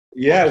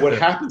Yeah, what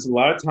happens a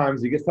lot of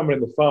times, you get somebody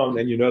on the phone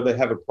and you know they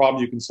have a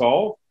problem you can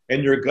solve,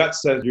 and your gut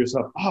says to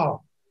yourself,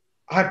 "Oh,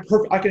 I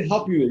can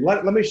help you.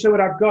 Let me show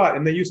what I've got,"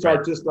 and then you Right.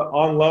 start just to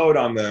unload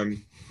on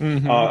them.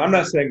 Hmm. I'm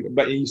not saying,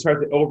 but you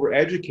start to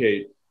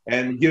overeducate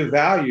and give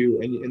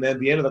value, and then at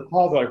the end of the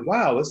call, they're like,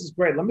 "Wow, this is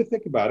great. Let me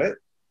think about it,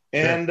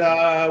 Sure. and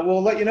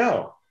we'll let you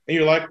know." And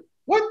you're like,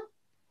 "What?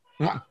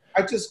 I, Mm.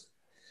 I just."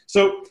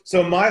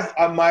 So my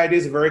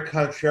ideas are very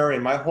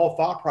contrarian. My whole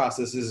thought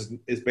process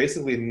is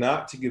basically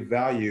not to give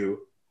value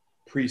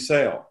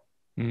pre-sale,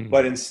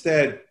 but Mm.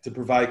 instead to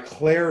provide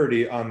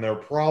clarity on their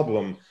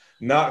problem,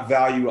 not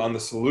value on the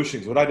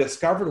solutions. What I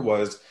discovered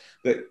was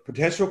that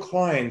potential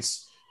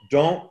clients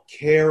don't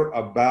care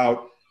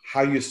about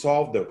how you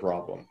solve their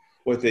problem.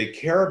 What they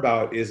care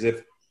about is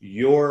if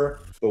you're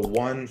the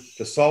one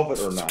to solve it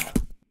or not.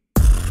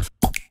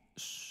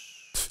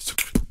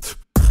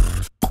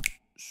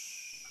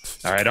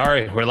 All right,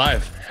 Ari, we're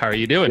live. How are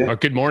you doing? Yeah, Or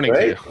good morning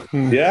to great.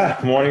 you. Yeah,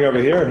 morning over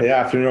here. Yeah,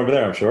 afternoon over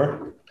there, I'm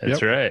sure.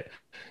 That's Yep. right.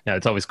 Yeah,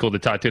 it's always cool to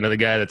talk to another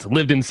guy that's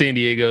lived in San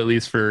Diego at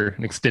least for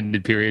an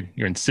extended period.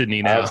 You're in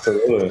Sydney now.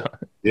 Absolutely.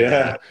 Yeah.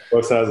 Yeah,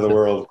 both sides of the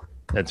world.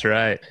 That's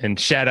right. And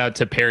shout out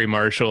to Perry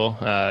Marshall.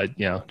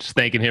 Just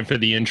thanking him for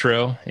the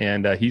intro.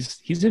 And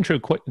he's intro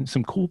quite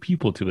some cool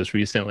people to us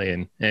recently.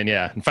 And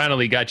yeah, and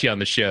finally got you on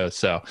the show.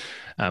 So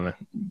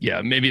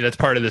yeah, maybe that's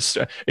part of this.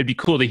 It'd be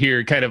cool to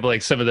hear kind of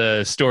like some of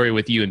the story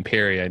with you and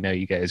Perry. I know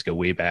you guys go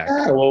way back.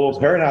 Yeah, well,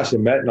 Perry and I actually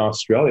met in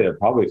Australia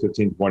probably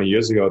 15, 20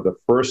 years ago, the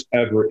first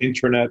ever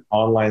internet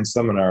online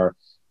seminar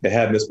they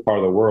had in this part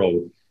of the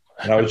world.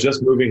 And I was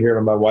just moving here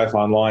to my wife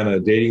online on a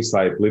dating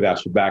site. I believe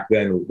actually back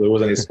then there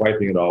wasn't any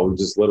swiping at all. We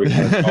just literally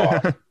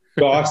kind of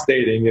goss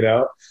dating, you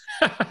know.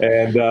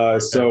 And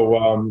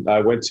I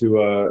went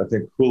to I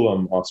think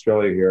Coolum,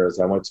 Australia here, as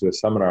I went to a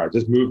seminar. I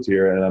just moved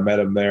here and I met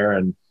him there,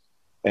 and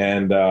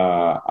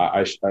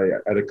I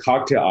at a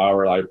cocktail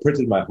hour, I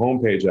printed my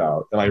homepage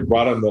out and I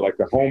brought him the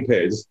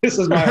homepage. This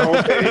is my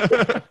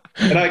homepage,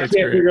 and I That's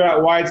can't great. figure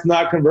out why it's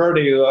not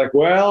converting. He's like,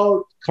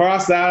 well,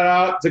 cross that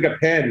out. Took a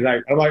pen,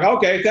 and I'm like,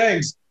 okay,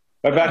 thanks.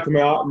 Went back to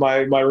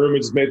my room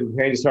and just made the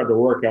page start to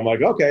work. I'm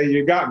like, okay,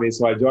 you got me.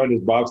 So I joined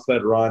his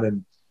bobsled run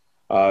and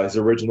his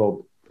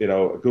original,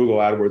 Google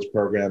AdWords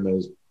program, and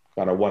has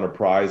kind of won a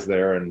prize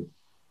there. And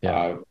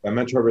Yeah. I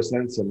mentor ever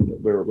since, and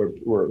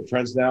we're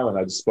friends now. And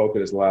I just spoke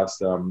at his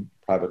last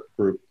private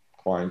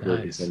client group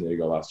in Nice. San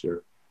Diego last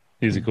year.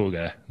 He's a cool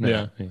guy.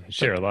 Yeah. You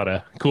share a lot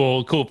of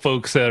cool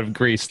folks that have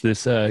graced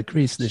this Sure.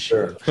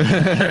 show.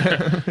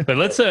 But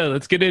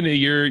let's get into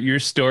your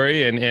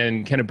story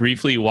and kind of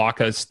briefly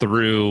walk us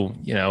through,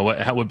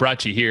 what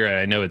brought you here.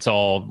 I know it's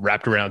all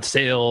wrapped around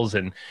sales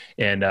and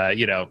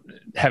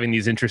having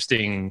these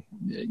interesting.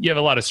 You have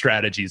a lot of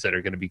strategies that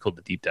are going to be cool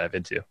to deep dive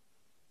into.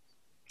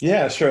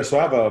 Yeah, sure. So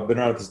I've been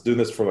around doing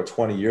this for like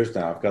 20 years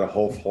now. I've got a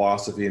whole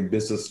philosophy in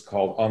business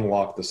called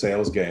Unlock the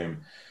Sales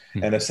Game.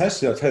 And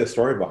essentially, I'll tell you the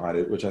story behind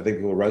it, which I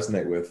think will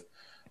resonate with.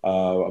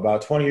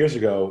 About 20 years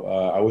ago,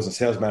 I was a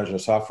sales manager in a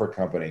software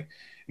company.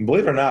 And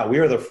believe it or not, we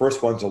were the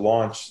first ones to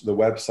launch the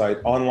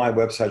online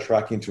website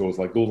tracking tools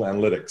like Google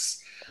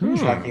Analytics,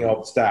 tracking all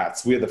the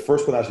stats. We had the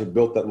first one that actually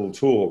built that little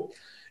tool.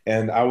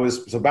 And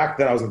so back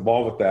then I was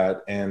involved with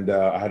that. And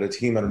I had a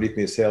team underneath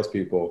me of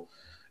salespeople.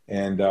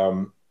 And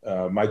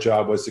my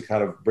job was to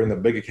kind of bring the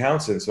big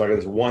accounts in. So I got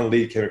this one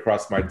lead came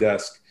across my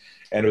desk.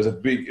 And it was a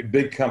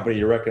big company.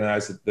 You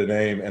recognize the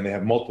name, and they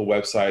have multiple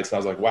websites. And I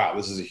was like, wow,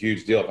 this is a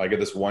huge deal. If I get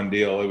this one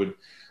deal, it would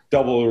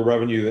double the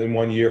revenue in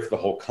 1 year for the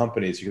whole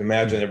company. So you can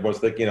imagine everyone's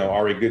thinking,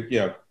 Ari,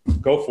 good,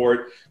 go for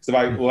it. Because if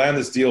I land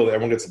this deal,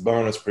 everyone gets a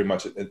bonus pretty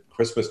much at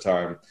Christmas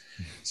time.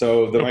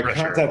 So then my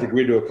contact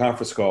agreed to a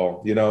conference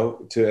call, and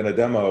a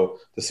demo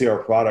to see our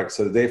product.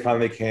 So the day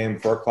finally came,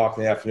 4:00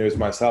 in the afternoon, it was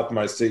myself and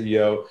my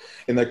CEO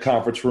in the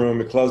conference room.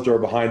 The closed door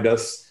behind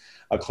us.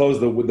 I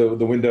closed the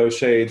window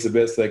shades a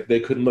bit so they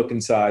couldn't look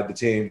inside the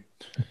team.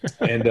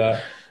 And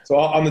so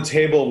on the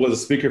table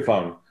was a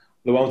speakerphone,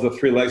 the ones with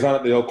 3 legs on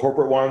it, the old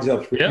corporate ones,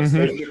 three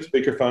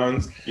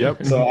speakerphones.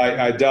 Yep. So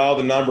I dialed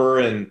the number,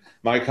 and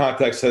my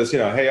contact says,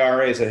 hey,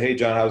 Ari. I said, hey,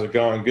 John, how's it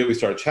going? Good. We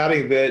started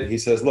chatting a bit. He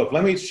says, look,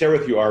 let me share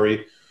with you,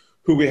 Ari,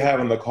 who we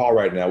have on the call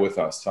right now with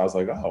us. So I was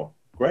like, oh,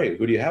 great.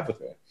 Who do you have with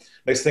me?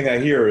 Next thing I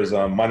hear is,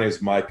 my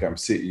name's Mike. I'm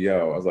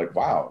CEO. I was like,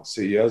 wow,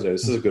 CEOs,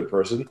 this is a good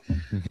person.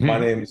 My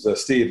name's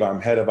Steve. I'm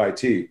head of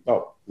IT.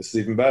 Oh, this is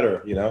even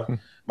better.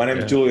 My name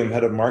is Julie. I'm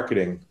head of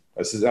marketing.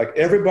 This is like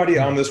everybody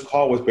on this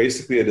call was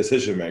basically a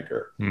decision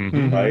maker,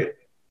 right?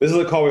 This is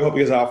a call we hope to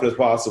get as often as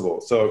possible.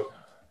 So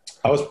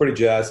I was pretty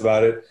jazzed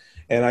about it.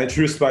 And I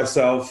introduced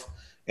myself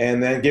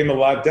and then gave them a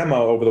live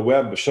demo over the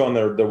web, showing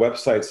their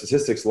website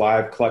statistics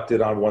live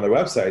collected on one of their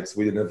websites.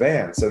 We did in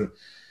advance.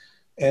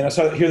 And I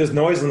started to hear this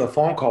noise on the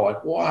phone call,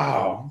 like,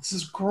 wow, this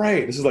is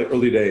great. This is like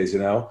early days,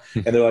 And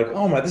they're like,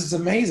 oh my, this is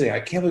amazing.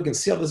 I can't believe we can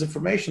see all this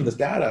information, this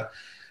data.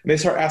 And they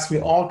start asking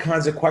me all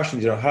kinds of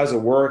questions, how does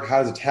it work?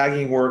 How does the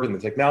tagging work and the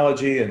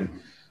technology? And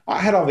I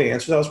had all the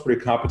answers. I was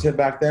pretty competent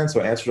back then.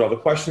 So I answered all the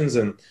questions.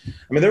 And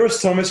I mean, there was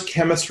so much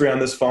chemistry on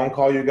this phone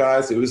call, you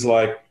guys. It was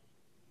like,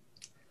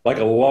 like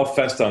a love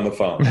fest on the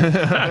phone.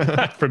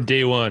 From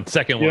day one,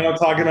 second one. You know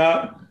what I'm talking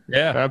about?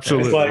 Yeah,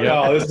 absolutely. It's like,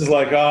 yeah. oh, this is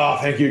like, oh,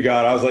 thank you,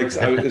 God. I was like,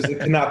 it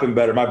could not have been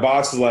better. My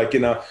boss is like,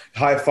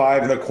 high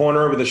five in the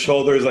corner over the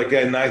shoulders, like,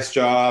 yeah, nice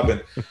job.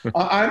 And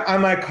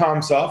I'm my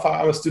calm self.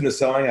 I'm a student of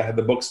selling. I had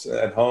the books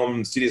at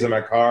home, CDs in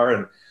my car,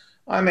 and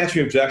I'm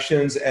answering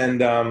objections.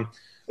 And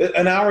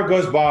an hour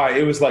goes by.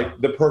 It was like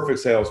the perfect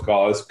sales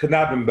call. It could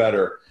not have been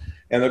better.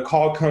 And the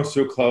call comes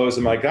to a close,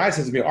 and my guy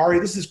says to me, Ari,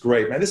 this is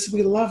great, man.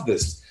 We love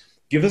this.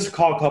 Give us a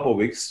call a couple of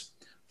weeks,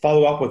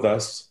 follow up with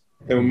us,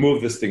 and we'll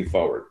move this thing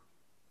forward.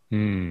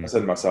 I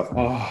said to myself,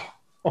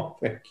 oh,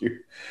 thank you.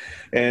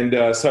 And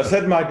so I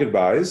said my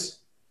goodbyes,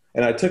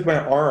 and I took my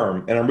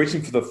arm, and I'm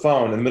reaching for the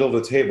phone in the middle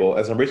of the table.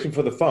 As I'm reaching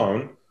for the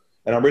phone,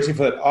 and I'm reaching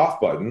for that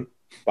off button,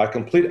 by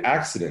complete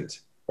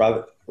accident,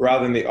 rather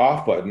than the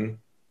off button,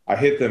 I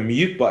hit the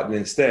mute button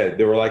instead.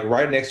 They were like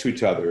right next to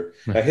each other.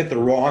 I hit the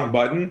wrong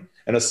button,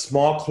 and a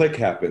small click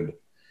happened,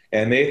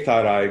 and they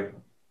thought I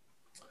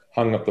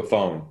hung up the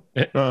phone.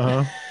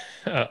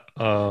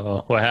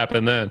 What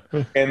happened then?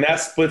 And that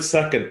split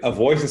second, a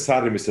voice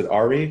inside of me said,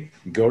 Ari,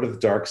 go to the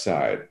dark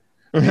side.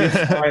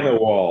 Find the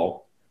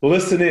wall.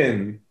 Listen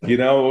in.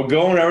 Go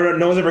where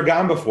no one's ever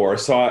gone before.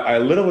 So I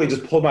literally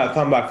just pulled my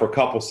thumb back for a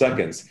couple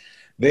seconds.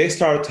 They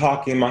started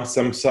talking amongst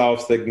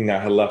themselves, thinking I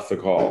had left the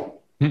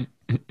call.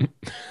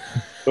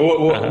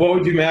 So what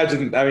would you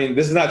imagine? I mean,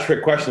 this is not a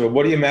trick question, but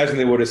what do you imagine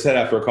they would have said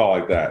after a call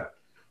like that?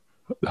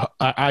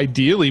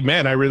 Ideally,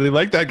 man, I really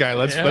like that guy.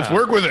 Let's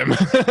work with him.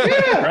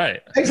 Yeah,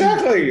 right.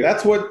 Exactly.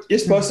 That's what you're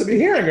supposed to be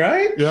hearing,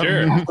 right? Yep.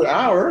 Sure. After an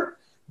hour.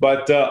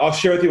 But I'll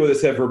share with you what they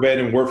said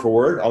verbatim, word for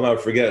word. I'll never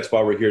forget it. It's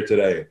why we're here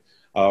today.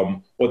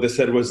 What they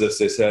said was this.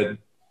 They said,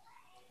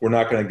 we're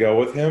not going to go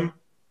with him.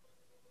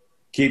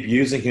 Keep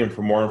using him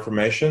for more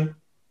information.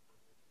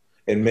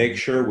 And make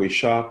sure we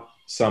shop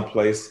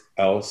someplace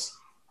else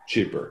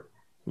cheaper.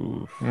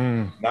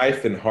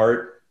 Knife and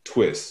heart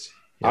twist.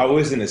 I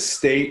was in a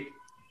state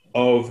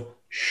of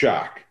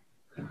shock.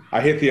 I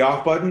hit the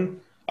off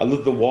button. I looked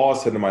at the wall and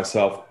said to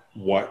myself,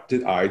 what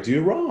did I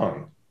do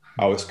wrong?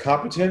 I was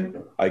competent.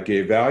 I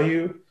gave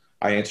value.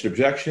 I answered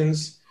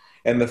objections.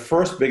 And the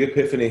first big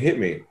epiphany hit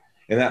me.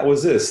 And that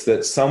was this,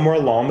 that somewhere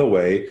along the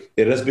way,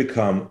 it has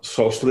become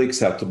socially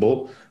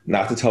acceptable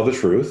not to tell the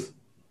truth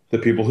to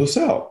people who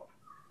sell.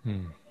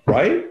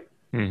 Right?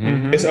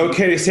 Mm-hmm. It's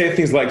okay to say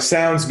things like,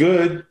 sounds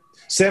good.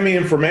 Send me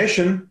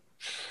information.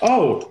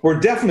 Oh, we're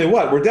definitely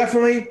what? We're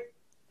definitely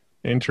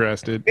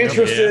interested.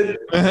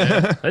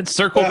 Yeah. Let's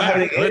circle back.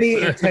 Having any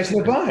intention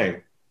of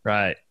buying.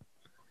 Right.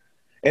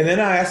 And then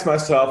I asked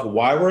myself,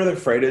 why were they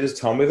afraid to just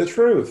tell me the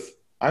truth?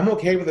 I'm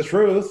okay with the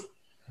truth.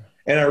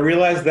 And I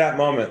realized that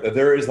moment that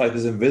there is like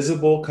this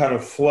invisible kind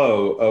of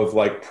flow of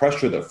like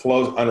pressure that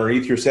flows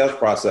underneath your sales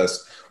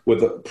process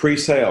with a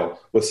pre-sale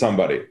with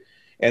somebody.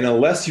 And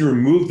unless you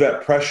remove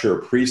that pressure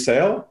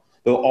pre-sale,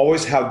 they'll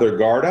always have their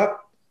guard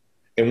up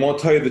and won't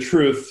tell you the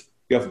truth.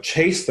 You have to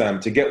chase them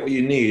to get what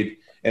you need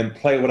and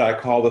play what I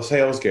call the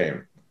sales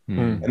game.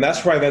 And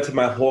that's where I went to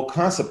my whole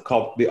concept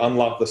called the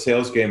unlock the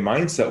sales game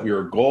mindset, where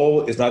your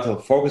goal is not to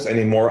focus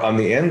anymore on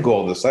the end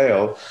goal of the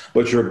sale,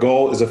 but your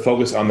goal is to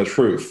focus on the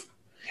truth.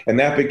 And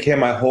that became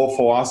my whole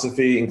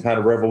philosophy and kind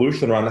of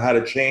revolution around how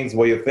to change the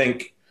way you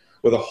think,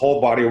 with a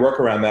whole body of work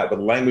around that, with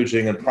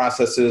languaging and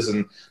processes.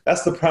 And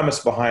that's the premise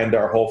behind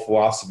our whole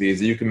philosophy, is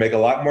that you can make a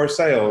lot more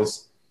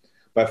sales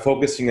by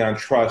focusing on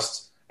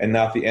trust and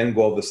not the end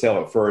goal of the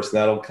sale at first.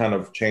 And that'll kind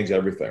of change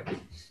everything.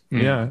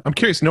 Yeah. I'm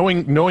curious,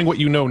 knowing what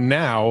you know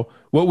now,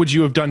 what would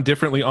you have done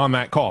differently on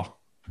that call?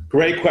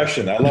 Great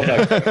question. I love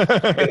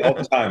that all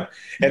the time.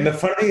 And the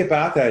funny thing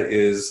about that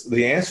is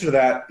the answer to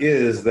that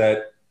is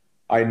that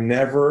I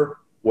never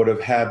would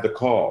have had the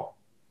call.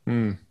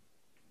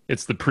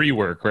 It's the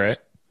pre-work, right?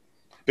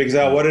 Because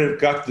I would have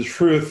got the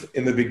truth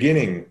in the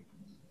beginning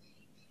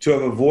to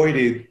have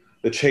avoided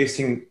the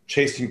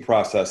chasing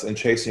process and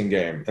chasing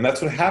game. And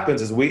that's what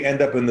happens is we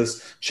end up in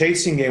this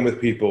chasing game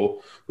with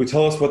people who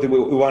tell us what we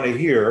want to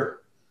hear.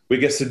 We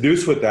get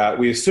seduced with that.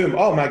 We assume,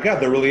 oh my God,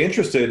 they're really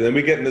interested. And then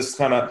we get in this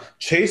kind of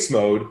chase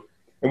mode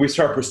and we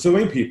start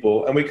pursuing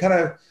people and we kind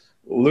of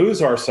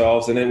lose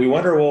ourselves. And then we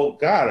wonder, well,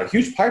 God, a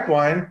huge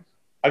pipeline.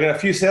 I got a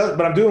few sales,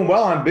 but I'm doing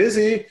well. I'm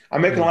busy.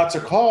 I'm making lots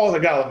of calls. I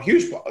got a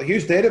huge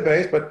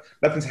database, but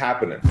nothing's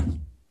happening.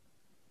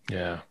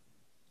 Yeah.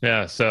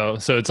 Yeah. So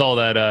it's all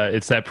that,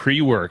 it's that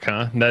pre-work,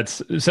 huh?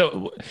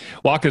 So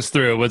walk us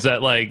through. Was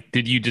that like,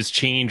 did you just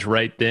change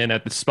right then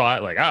at the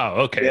spot? Like,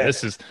 oh, okay, yeah.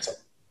 This is,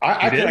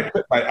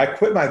 I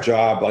quit my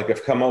job like a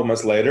couple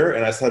months later.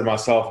 And I said to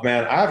myself,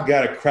 man, I've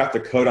got to craft a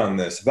code on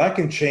this. If I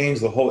can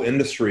change the whole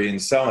industry in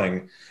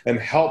selling and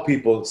help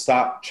people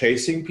stop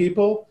chasing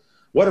people,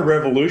 what a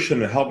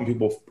revolution in helping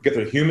people get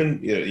their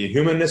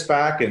humanness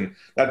back and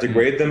not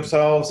degrade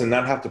themselves and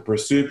not have to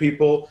pursue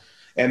people.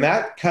 And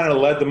that kind of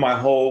led to my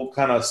whole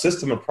kind of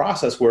system and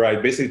process where I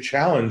basically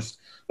challenged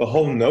the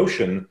whole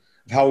notion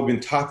of how we've been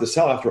taught to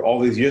sell after all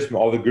these years from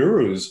all the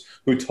gurus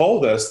who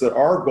told us that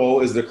our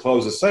goal is to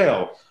close a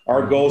sale.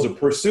 Our goal is to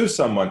pursue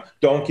someone.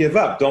 Don't give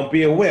up. Don't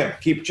be a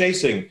wimp. Keep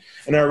chasing.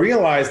 And I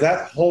realized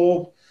that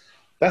whole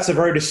that's a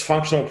very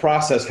dysfunctional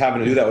process, having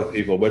to do that with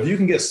people. But if you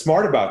can get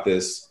smart about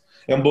this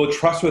and build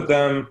trust with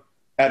them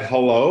at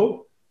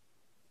hello,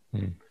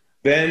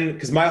 then,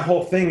 because my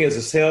whole thing is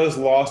the sale is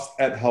lost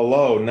at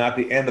hello, not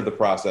the end of the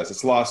process.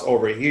 It's lost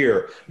over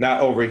here,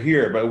 not over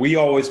here. But we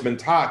always been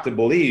taught to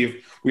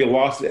believe we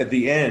lost it at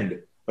the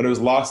end when it was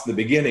lost in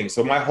the beginning.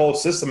 So my whole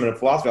system and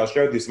philosophy, I'll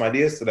share with you some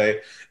ideas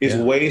today, is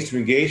ways to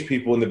engage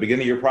people in the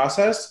beginning of your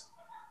process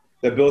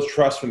that builds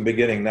trust from the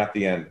beginning, not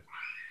the end.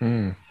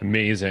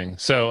 Amazing.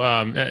 So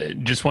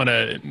just want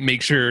to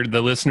make sure the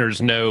listeners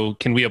know,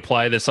 can we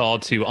apply this all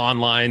to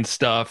online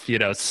stuff,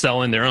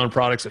 selling their own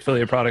products,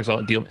 affiliate products,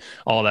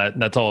 all that?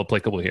 That's all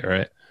applicable here,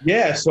 right?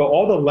 Yeah. So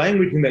all the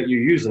languaging that you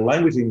use, the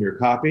language in your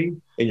copy,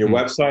 in your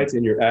websites,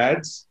 in your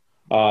ads,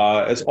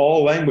 it's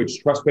all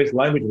language, trust-based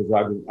language.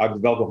 I've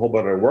developed a whole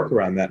bunch of work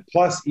around that.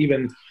 Plus,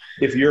 even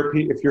if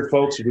your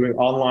folks are doing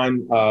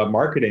online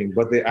marketing,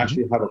 but they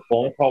actually have a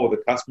phone call with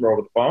a customer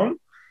over the phone,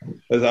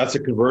 that's a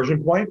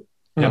conversion point.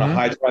 On a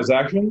high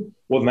transaction,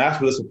 well,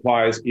 that's where this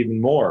applies even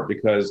more,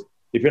 because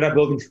if you're not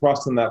building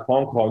trust in that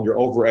phone call and you're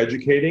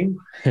over-educating,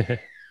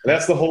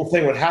 that's the whole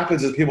thing. What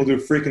happens is people do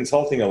free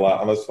consulting a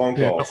lot on those phone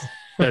calls.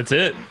 That's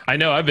it. I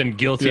know I've been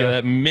guilty of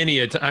that many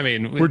a time. I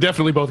mean, we're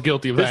definitely both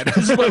guilty of that.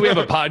 This is why we have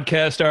a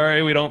podcast,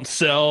 Ari. We don't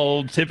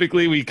sell.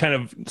 Typically, we kind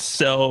of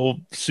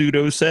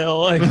pseudo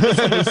sell, I guess,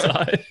 on the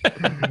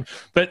side.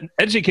 But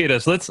educate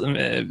us. Let's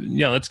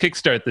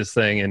kickstart this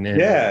thing.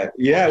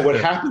 And what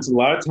happens a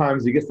lot of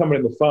times, you get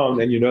somebody on the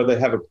phone and they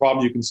have a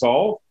problem you can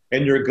solve,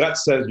 and your gut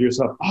says to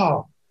yourself,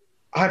 "Oh,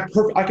 I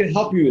can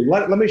help you.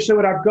 Let me show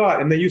what I've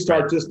got," and then you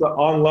start just to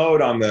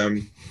unload on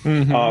them.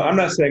 I'm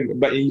not saying,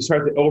 but you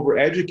start to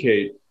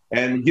over-educate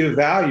and give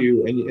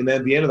value, and then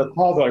at the end of the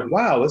call, they're like,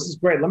 "Wow, this is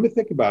great. Let me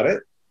think about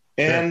it,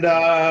 and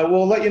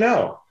we'll let you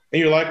know." And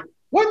you're like,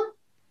 "What?"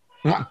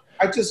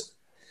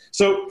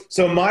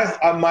 So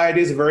my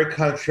ideas are very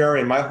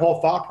contrarian. My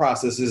whole thought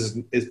process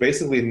is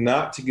basically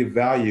not to give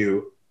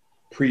value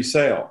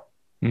pre-sale,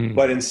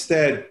 but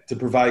instead to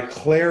provide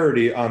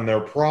clarity on their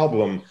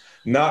problem,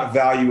 not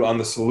value on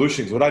the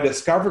solutions. What I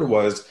discovered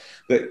was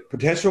that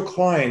potential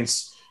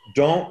clients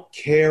don't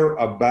care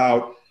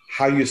about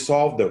how you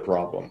solve their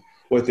problem.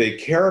 What they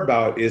care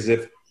about is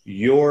if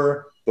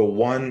you're the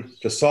one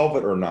to solve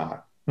it or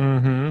not.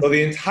 So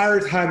the entire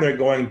time they're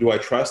going, do I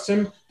trust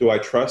him? Do I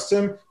trust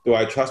him? Do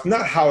I trust him?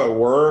 Not how it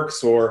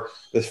works or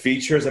the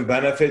features and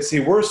benefits. See,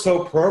 we're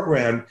so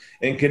programmed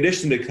and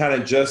conditioned to kind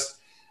of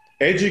just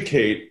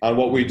educate on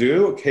what we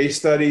do, case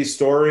studies,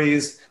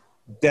 stories,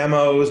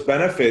 demos,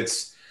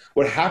 benefits.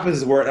 What happens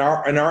is we're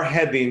in our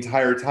head the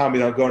entire time. We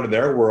don't go into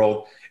their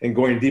world and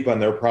going deep on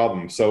their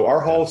problems. So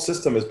our whole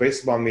system is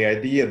based upon the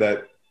idea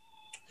that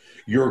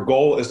your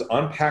goal is to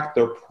unpack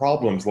their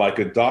problems like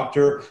a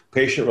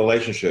doctor-patient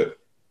relationship.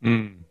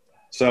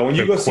 So when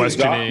you go see a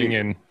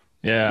doctor,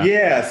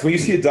 so when you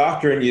see a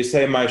doctor and you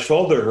say, "My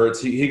shoulder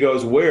hurts," he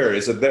goes, "Where?"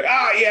 He said,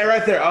 "Yeah,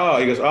 right there." Oh,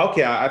 he goes,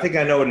 "Okay, I think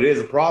I know what it is.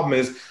 The problem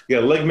is you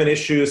got ligament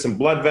issues, some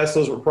blood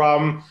vessels were a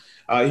problem.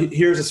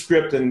 Here's a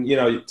script, and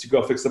to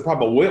go fix the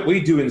problem." What we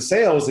do in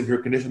sales, if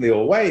you're conditioned the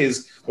old way,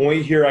 is when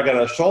we hear I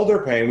got a shoulder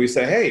pain, we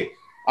say, "Hey,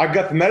 I've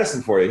got the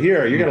medicine for you.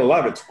 Here, you're gonna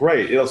love it. It's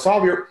great. It'll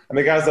solve your." And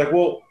the guy's like,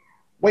 "Well,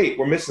 wait,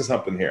 we're missing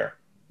something here."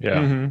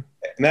 And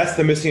that's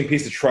the missing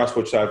piece of trust,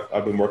 which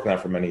I've been working on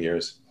for many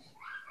years.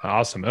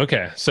 Awesome.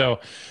 Okay, so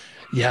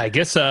I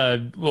guess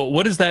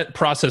what does that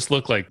process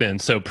look like then?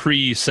 So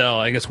pre-sell,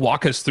 I guess,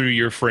 walk us through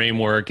your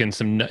framework and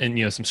some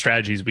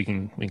strategies we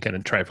can kind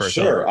of try for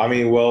ourselves. Sure. I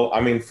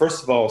mean,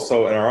 first of all,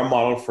 so in our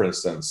model, for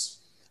instance,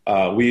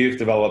 we've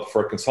developed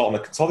for the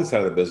consulting side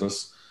of the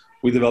business,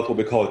 we developed what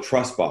we call a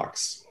trust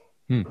box.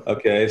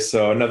 Okay,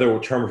 so another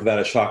term for that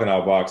is shock and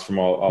awe box from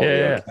all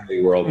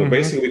the world. But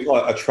basically, we call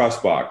it a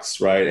trust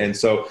box, right? And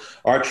so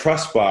our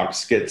trust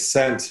box gets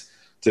sent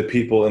to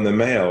people in the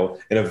mail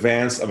in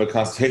advance of a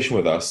consultation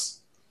with us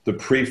to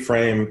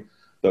pre-frame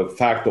the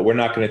fact that we're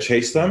not going to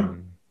chase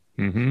them.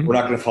 We're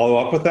not going to follow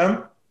up with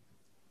them.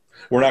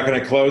 We're not going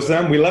to close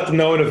them. We let them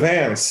know in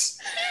advance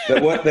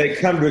that what they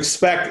come to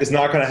expect is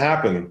not going to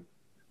happen.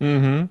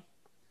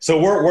 So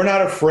we're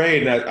not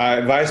afraid, and I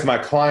advise my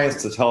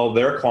clients to tell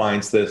their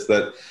clients this,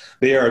 that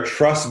they are a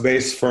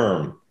trust-based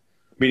firm,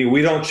 meaning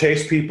we don't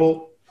chase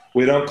people,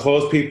 we don't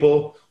close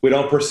people, we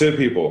don't pursue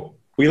people.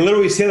 We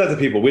literally say that to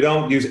people. We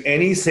don't use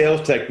any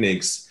sales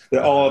techniques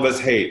that all of us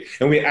hate.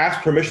 And we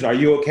ask permission, are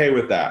you okay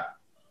with that?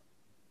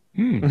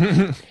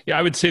 Yeah,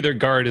 I would say their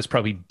guard is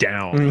probably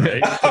down,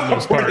 right? For the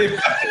most part.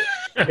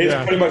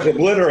 It's pretty much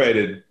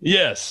obliterated.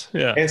 Yes.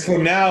 Yeah. And so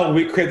now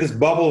we create this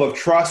bubble of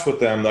trust with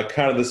them, like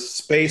kind of this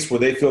space where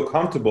they feel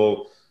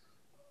comfortable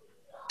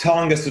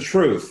telling us the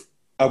truth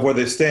of where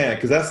they stand,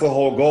 because that's the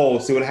whole goal.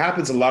 See, what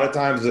happens a lot of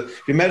times is,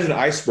 if you imagine an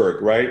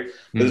iceberg, right?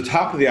 There's the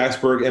top of the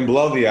iceberg and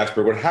below the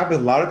iceberg. What happens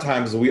a lot of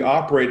times is we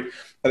operate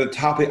at the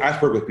top of the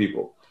iceberg with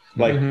people.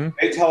 Like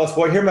they tell us,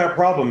 "Boy, here are my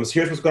problems.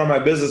 Here's what's going on in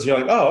my business." And you're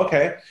like, "Oh,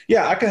 okay.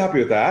 Yeah, I can help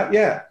you with that."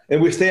 Yeah.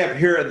 And we stay up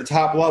here at the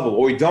top level.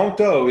 What we don't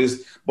go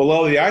is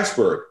below the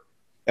iceberg.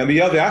 And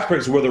below the iceberg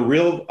is where the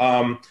real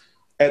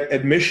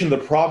admission the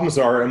problems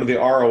are and what the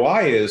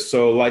ROI is.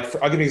 So like,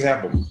 I'll give you an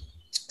example.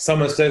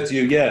 Someone says to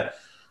you, yeah,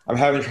 I'm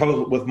having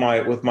trouble with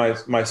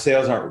my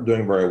sales aren't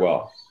doing very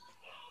well.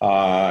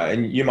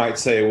 And you might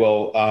say,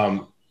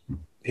 well,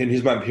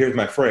 here's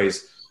my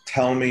phrase,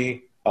 tell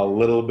me a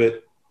little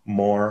bit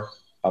more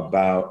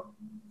about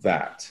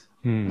that.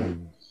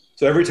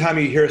 So every time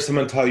you hear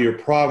someone tell you a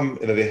problem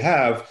that they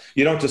have,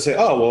 you don't just say,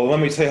 oh, well, let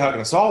me tell you how I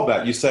can solve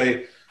that. You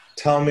say,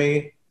 tell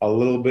me a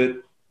little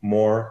bit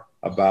more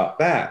about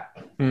that.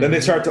 Then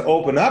they start to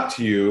open up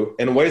to you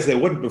in ways they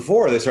wouldn't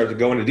before. They start to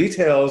go into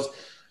details.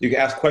 You can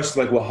ask questions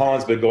like, well, how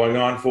long's been going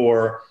on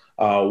for?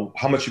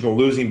 How much you've been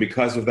losing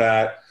because of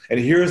that? And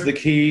here's the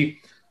key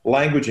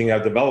languaging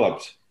I've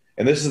developed.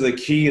 And this is the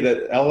key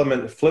that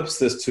Element flips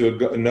this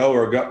to a no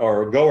or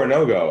go or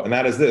no go. And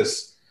that is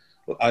this.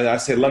 I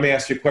say, let me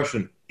ask you a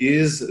question.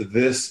 Is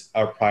this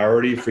a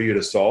priority for you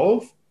to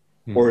solve?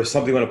 Or is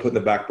something you want to put in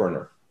the back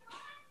burner?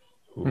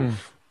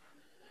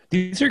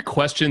 These are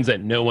questions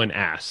that no one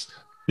asked.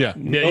 Yeah.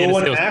 No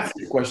one asks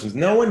these questions.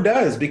 No one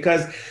does,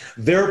 because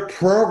they're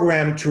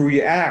programmed to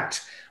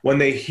react. When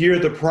they hear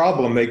the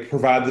problem, they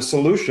provide the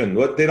solution.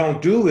 What they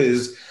don't do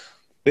is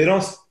they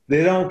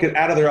don't get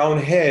out of their own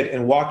head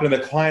and walk into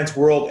the client's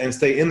world and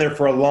stay in there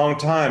for a long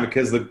time,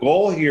 because the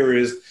goal here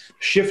is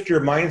shift your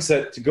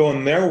mindset to go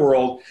in their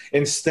world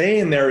and stay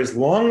in there as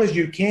long as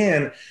you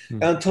can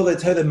until they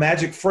tell you the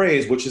magic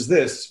phrase, which is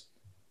this: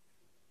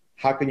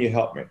 how can you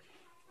help me?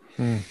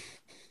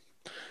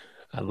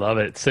 I love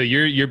it. So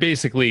you're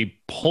basically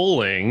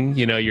pulling,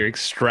 you're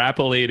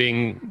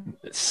extrapolating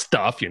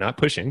stuff. You're not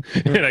pushing.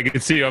 And I can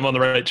see I'm on the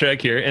right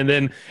track here. And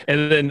then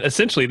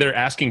essentially they're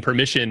asking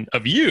permission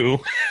of you.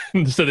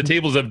 So the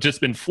tables have just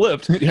been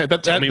flipped. Yeah, at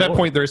that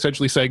point, they're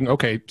essentially saying,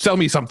 okay, sell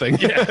me something.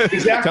 Yeah,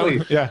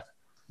 exactly. Yeah.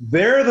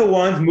 They're the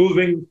ones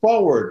moving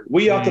forward.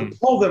 We have to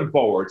pull them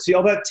forward. See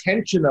all that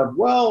tension of,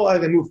 well,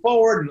 they move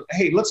forward. And,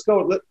 hey, let's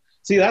go.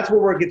 See, that's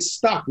where it gets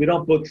stuck. We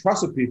don't build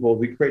trust with people.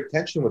 We create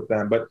tension with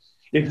them. But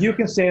if you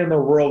can stay in their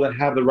world and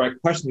have the right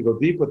question to go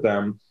deep with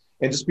them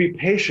and just be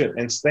patient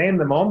and stay in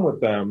the moment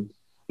with them,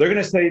 they're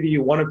going to say to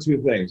you one of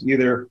two things: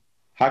 either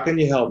how can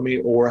you help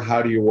me, or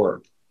how do you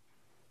work?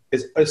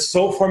 It's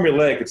so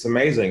formulaic. It's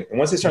amazing. And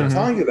once they start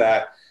telling you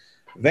that,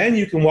 then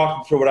you can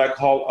walk through what I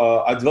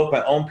call, I developed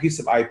my own piece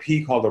of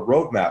IP called a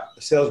roadmap,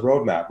 a sales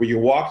roadmap, where you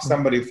walk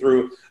somebody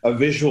through a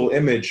visual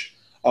image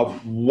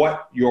of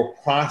what your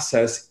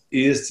process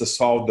is to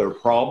solve their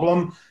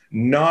problem,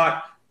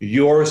 not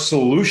your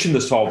solution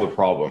to solve the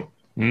problem.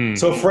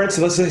 So for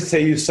instance, let's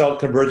say you sell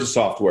conversion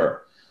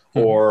software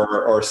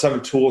or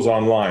some tools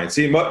online.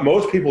 See,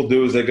 most people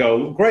do is they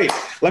go, great,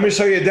 let me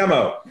show you a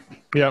demo.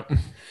 Yep.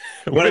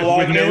 With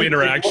no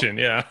interaction.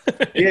 Yeah.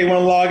 Yeah. You want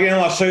to log in?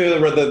 I'll show you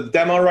the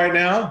demo right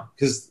now.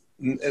 Because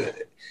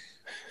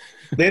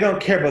they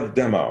don't care about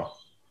the demo.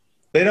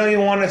 They don't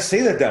even want to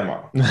see the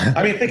demo.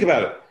 I mean, think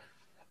about it.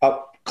 A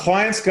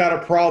client's got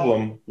a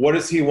problem. What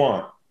does he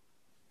want?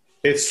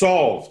 It's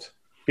solved.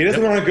 He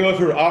doesn't want to go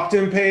through an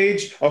opt-in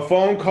page, a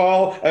phone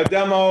call, a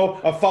demo,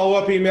 a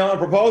follow-up email, and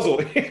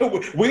proposal.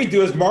 We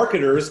do as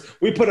marketers,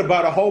 we put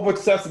about a whole bunch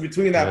of stuff in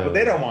between that, but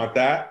they don't want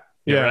that.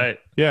 Yeah, right.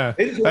 Yeah.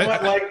 They just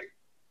want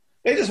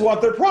they just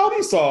want their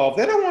problem solved.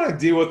 They don't want to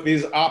deal with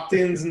these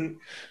opt-ins,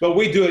 but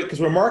we do it because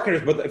we're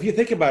marketers. But if you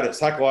think about it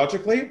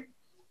psychologically,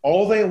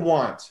 all they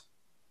want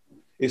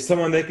is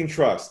someone they can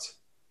trust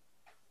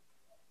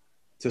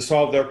to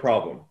solve their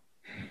problem.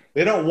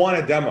 They don't want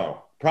a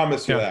demo.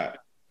 Promise you that.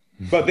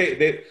 But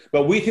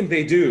but we think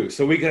they do.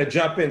 So we got to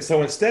jump in.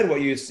 So instead,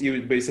 what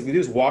you basically do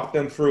is walk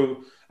them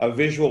through a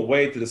visual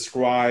way to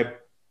describe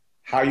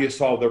how you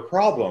solve their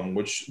problem,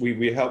 which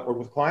we help work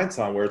with clients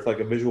on, where it's like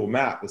a visual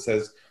map that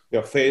says,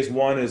 phase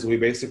one is we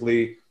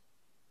basically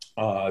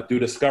do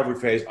discovery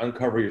phase,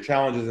 uncover your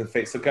challenges, and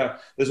phase. So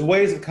there's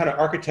ways of kind of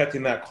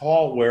architecting that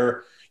call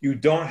where you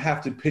don't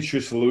have to pitch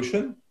your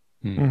solution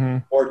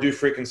or do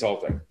free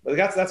consulting. But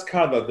that's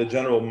kind of the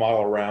general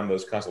model around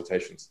those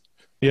consultations.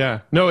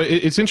 Yeah, no,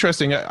 it's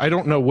interesting. I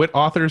don't know what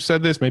author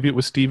said this. Maybe it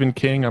was Stephen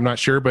King. I'm not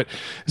sure, but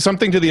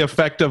something to the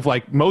effect of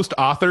like most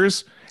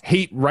authors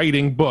hate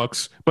writing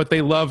books, but they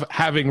love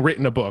having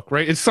written a book,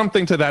 right? It's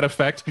something to that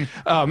effect.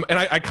 And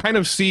I kind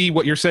of see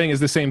what you're saying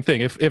is the same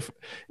thing.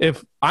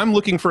 If I'm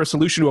looking for a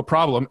solution to a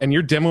problem and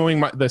you're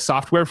demoing the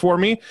software for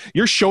me,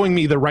 you're showing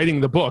me the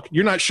writing the book.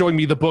 You're not showing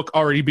me the book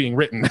already being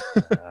written.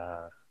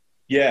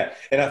 Yeah.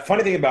 And a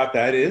funny thing about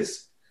that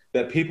is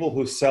that people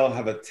who sell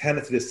have a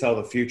tendency to sell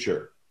the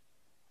future.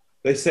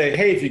 They say,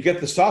 hey, if you get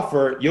the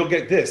software, you'll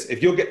get this.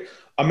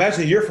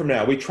 Imagine a year from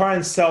now, we try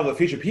and sell the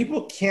future.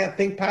 People can't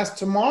think past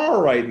tomorrow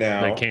right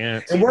now. They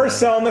can't. And we're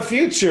selling the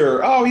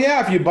future. Oh,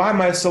 yeah, if you buy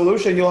my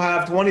solution, you'll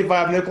have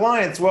 25 new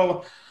clients.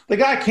 Well, the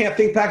guy can't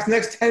think past the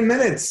next 10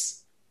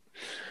 minutes.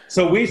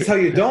 So we tell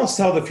you, don't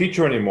sell the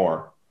future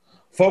anymore.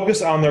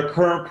 Focus on their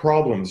current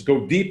problems.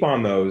 Go deep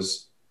on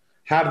those.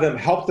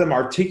 Help them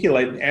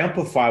articulate and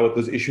amplify what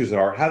those issues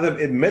are. Have them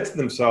admit to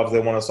themselves they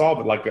want to solve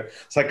it, like a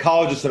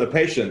psychologist and a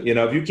patient.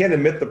 If you can't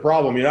admit the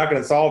problem, you're not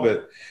going to solve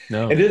it.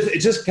 No. It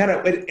just kind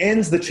of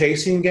ends the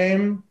chasing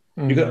game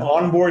You can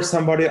onboard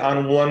somebody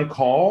on one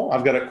call.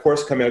 I've got a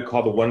course coming out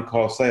called the One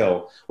Call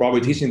Sale, where I'll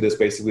be teaching this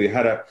basically,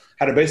 how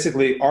to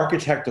basically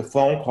architect a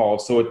phone call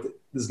so it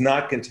does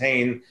not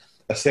contain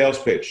a sales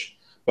pitch,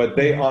 but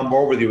they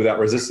onboard with you without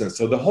resistance.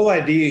 So the whole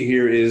idea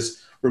here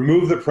is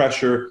remove the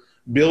pressure,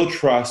 build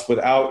trust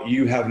without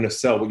you having to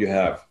sell what you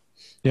have.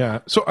 Yeah.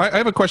 So I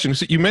have a question.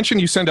 So you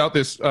mentioned you send out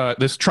this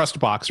this trust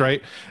box,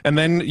 right? And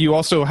then you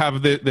also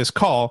have this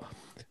call.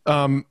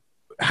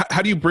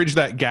 How do you bridge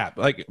that gap,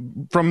 like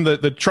from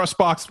the trust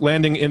box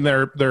landing in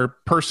their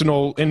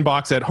personal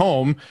inbox at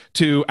home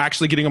to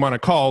actually getting them on a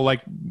call?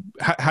 Like,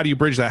 how do you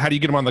bridge that? How do you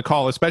get them on the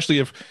call, especially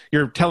if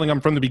you're telling them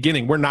from the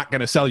beginning, we're not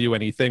going to sell you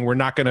anything, we're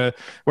not going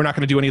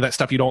to do any of that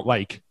stuff you don't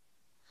like?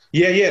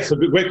 Yeah. So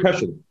great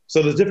question.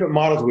 So there's different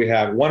models we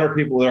have. There are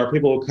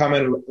people who come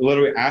in and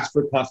literally ask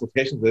for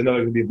consultations. They know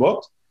they can be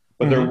booked,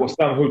 but there are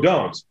some who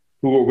don't,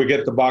 who we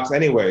get the box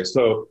anyway.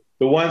 So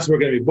the ones who are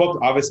going to be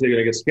booked, obviously, are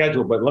going to get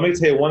scheduled. But let me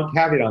tell you one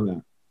caveat on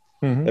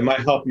that. It might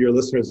help your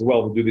listeners as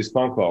well who do these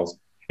phone calls,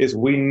 is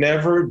we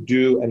never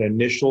do an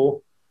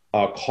initial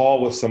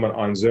call with someone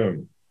on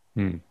Zoom.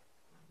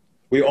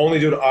 We only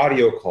do an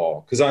audio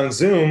call. Because on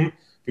Zoom, if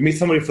you meet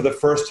somebody for the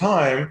first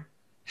time,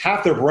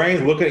 half their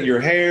brain's looking at your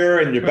hair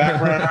and your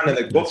background and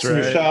the books on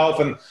your shelf,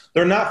 and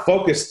they're not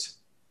focused.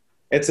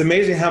 It's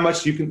amazing how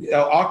much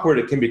how awkward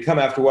it can become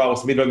after a while.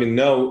 Somebody don't even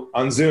know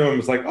on Zoom.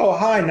 It's like, oh,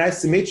 hi,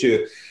 nice to meet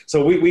you.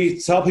 So we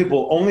tell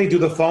people only do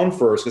the phone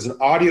first. It's an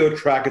audio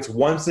track. It's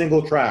one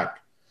single track.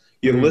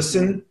 You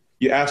listen,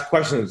 you ask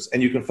questions,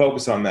 and you can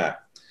focus on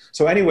that.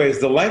 So anyways,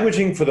 the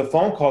languaging for the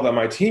phone call that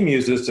my team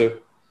uses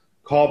to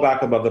call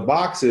back about the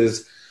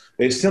boxes,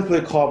 they simply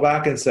call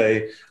back and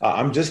say,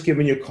 I'm just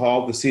giving you a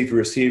call to see if you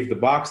received the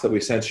box that we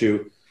sent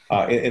you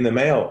in the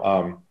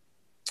mail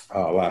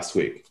last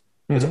week.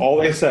 That's all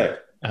they say.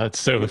 That's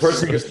so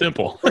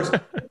simple.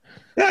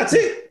 That's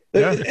it.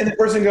 Yeah. And the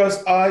person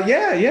goes,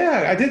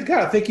 yeah, I did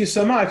got it. Thank you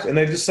so much. And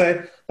they just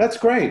say, that's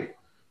great.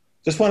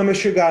 Just want to make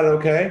sure you got it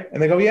okay.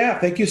 And they go, yeah,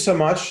 thank you so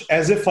much,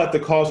 as if like the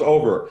call's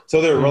over.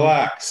 So they're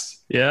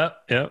relaxed. Yeah.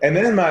 And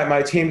then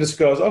my team just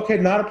goes, okay,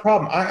 not a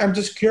problem. I'm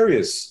just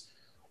curious.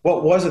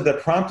 What was it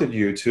that prompted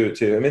you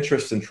to an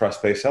interest in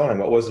trust-based selling?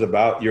 What was it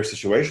about your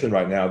situation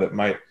right now that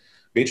might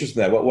be interested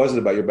in that? What was it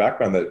about your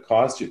background that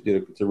caused you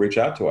to reach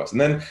out to us?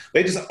 And then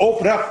they just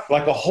open up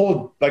like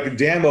a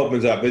dam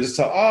opens up. They just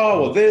tell,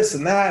 oh, well, this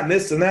and that and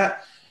this and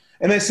that.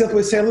 And they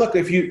simply say, look,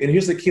 and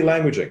here's the key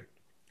languaging.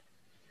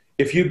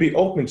 If you'd be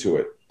open to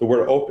it, the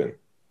word open.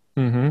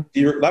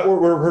 That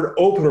word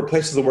open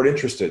replaces the word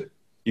interested.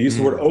 You use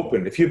the word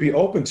open. If you'd be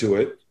open to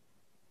it,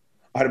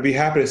 I'd be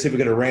happy to see if we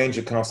can arrange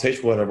a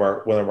conversation with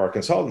one of our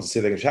consultants and see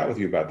if they can chat with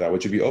you about that.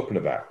 Would you be open to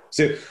that?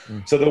 See,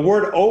 so the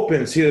word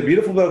open, the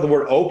beautiful thing about the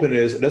word open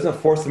is it doesn't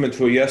force them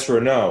into a yes or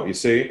a no, you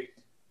see?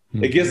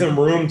 It gives them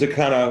room to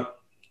kind of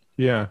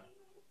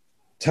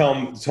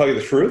tell you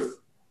the truth.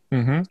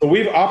 So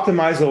we've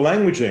optimized the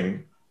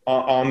languaging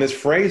on these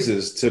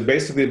phrases to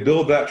basically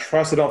build that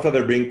trust. They don't feel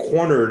they're being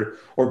cornered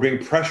or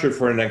being pressured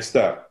for a next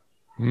step.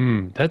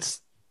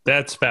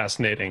 That's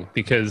fascinating,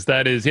 because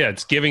that is,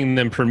 it's giving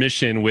them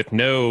permission with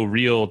no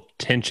real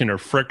tension or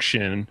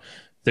friction.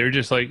 They're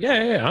just like,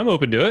 yeah, I'm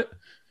open to it.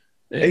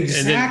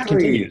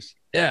 Exactly.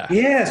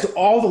 So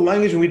all the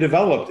language we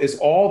developed is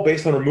all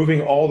based on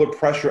removing all the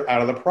pressure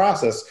out of the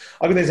process.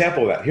 I'll give an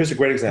example of that. Here's a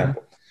great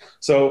example.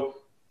 So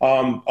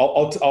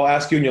I'll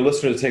ask you and your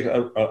listener to take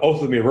an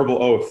oath with me, a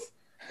verbal oath,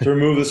 to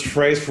remove this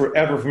phrase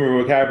forever from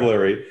your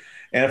vocabulary.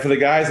 And for the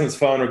guys on this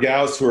phone or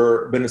gals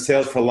who have been in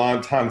sales for a long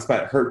time, this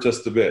might hurt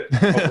just a bit.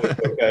 Hopefully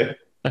it's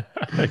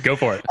okay. Go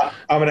for it.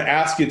 I'm going to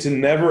ask you to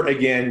never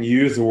again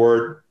use the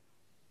word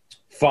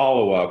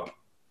follow-up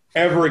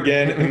ever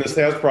again in the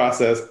sales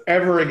process,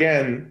 ever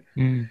again.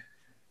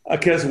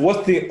 Because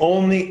what's the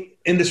only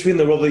industry in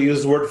the world that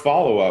uses the word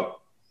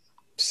follow-up?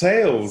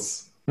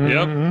 Sales.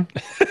 Yep.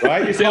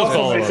 Right? You call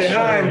somebody, say,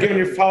 hi, I'm giving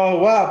you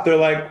follow-up. They're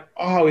like,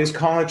 oh, he's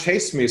calling to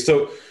chase me.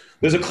 So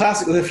there's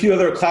a few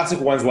other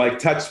classic ones like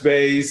touch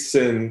base,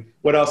 and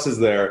what else is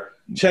there?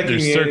 Checking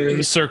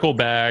in. Circle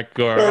back.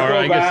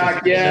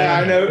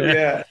 I know.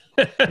 Yeah.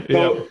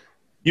 So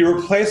you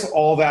replace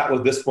all that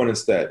with this one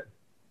instead.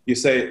 You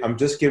say, I'm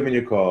just giving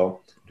you a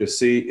call to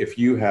see if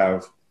you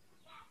have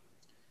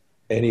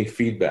any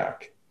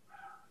feedback.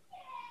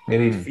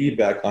 Any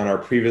feedback on our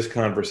previous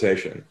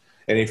conversation.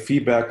 Any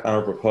feedback on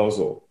our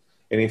proposal.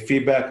 Any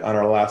feedback on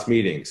our last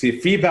meeting. See,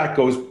 feedback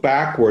goes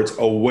backwards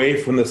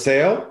away from the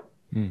sale.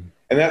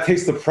 And that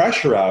takes the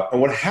pressure out. And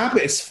what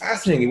happens, it's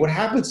fascinating. What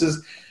happens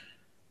is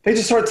they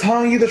just start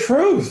telling you the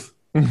truth.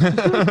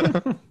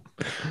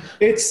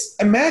 It's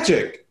a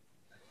magic.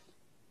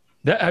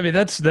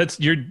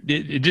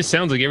 It just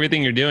sounds like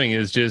everything you're doing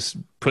is just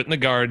putting the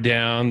guard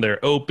down.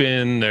 They're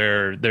open.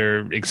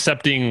 They're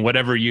accepting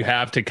whatever you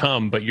have to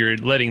come, but you're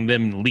letting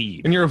them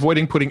lead. And you're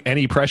avoiding putting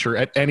any pressure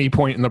at any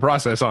point in the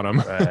process on them.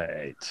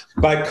 Right.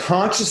 By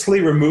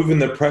consciously removing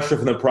the pressure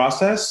from the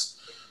process,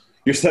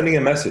 you're sending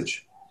a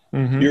message.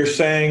 You're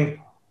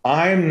saying,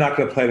 I'm not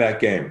going to play that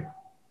game.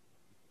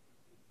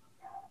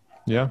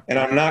 Yeah. And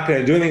I'm not going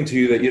to do anything to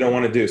you that you don't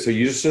want to do. So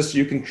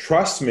you can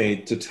trust me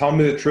to tell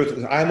me the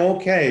truth. I'm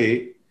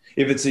okay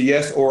if it's a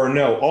yes or a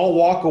no. I'll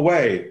walk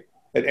away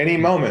at any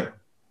moment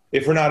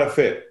if we're not a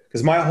fit,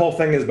 because my whole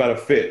thing is about a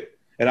fit.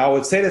 And I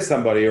would say to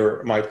somebody,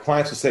 or my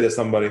clients would say to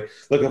somebody,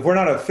 look, if we're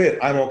not a fit,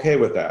 I'm okay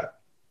with that.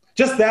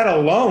 Just that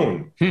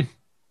alone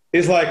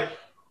is like,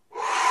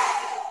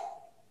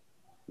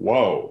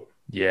 whoa.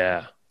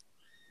 Yeah.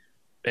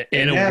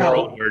 In a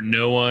world where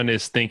no one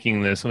is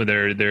thinking this, where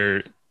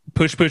they're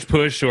push,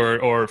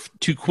 or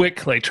too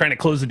quick, like trying to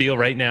close the deal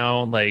right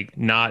now, like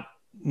not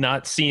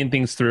seeing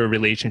things through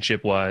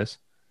relationship wise.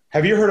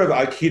 Have you heard of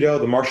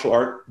Aikido, the martial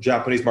art,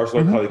 Japanese martial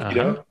art called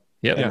Aikido?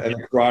 Yep.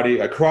 And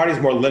karate is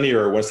more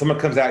linear. When someone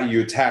comes at you,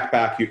 you attack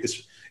back.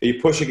 You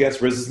push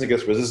against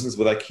resistance.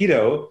 With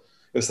Aikido,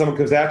 if someone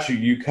comes at you,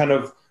 you kind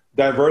of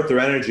divert their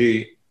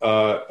energy,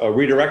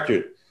 redirect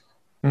it.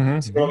 So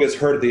no one gets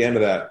hurt at the end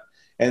of that.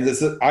 And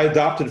I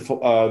adopted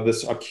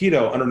this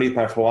Aikido underneath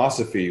my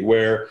philosophy,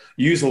 where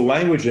you use the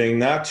languaging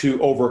not to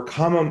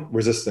overcome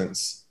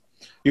resistance,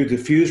 you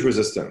diffuse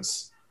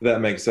resistance, if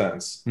that makes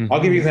sense. I'll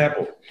give you an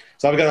example.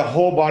 So I've got a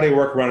whole body of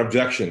work around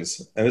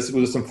objections, and this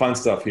was some fun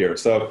stuff here.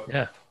 So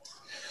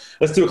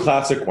let's do a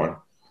classic one.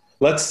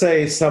 Let's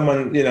say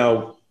someone,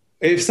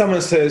 if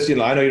someone says,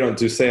 I know you don't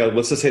do sales,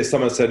 let's just say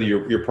someone said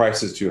your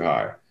price is too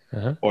high.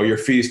 Or your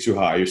fee's too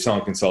high, you're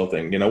selling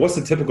consulting. What's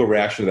the typical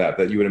reaction to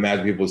that you would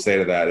imagine people would say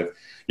to that if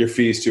your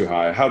fee's too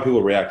high? How do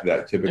people react to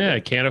that typically? Yeah, I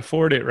can't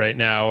afford it right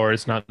now, or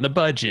it's not in the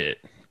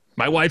budget.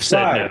 My wife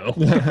said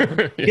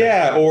no.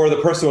 Yeah, or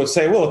the person would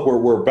say, well, look,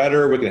 we're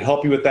better, we can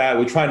help you with that.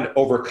 We try to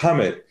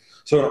overcome it.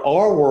 So in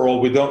our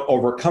world, we don't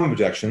overcome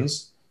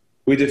objections,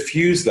 we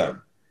diffuse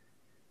them.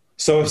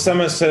 So if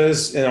someone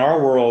says in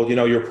our world,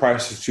 your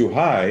price is too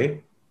high,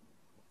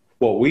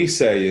 what we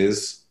say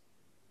is,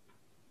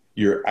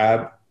 you're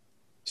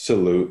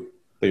absolutely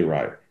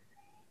right.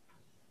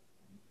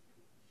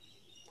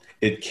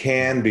 It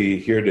can be,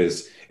 here it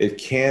is, it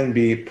can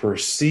be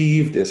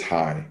perceived as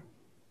high.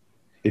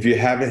 If you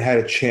haven't had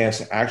a chance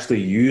to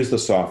actually use the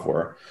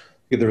software,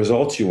 get the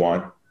results you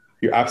want,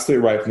 you're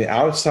absolutely right. From the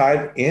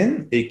outside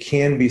in, it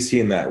can be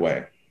seen that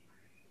way.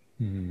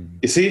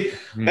 You see,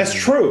 that's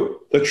true.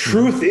 The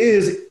truth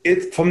is,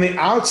 from the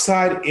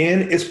outside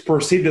in, it's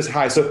perceived as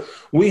high. So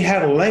we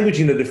have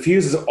languaging that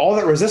diffuses all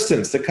that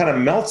resistance that kind of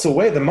melts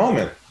away the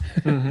moment.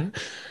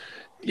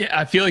 Yeah,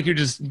 I feel like you're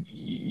just.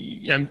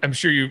 I'm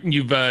sure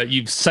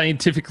you've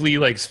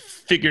scientifically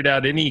figured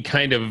out any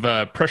kind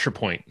of pressure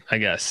point. I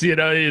guess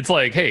it's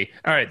like, hey,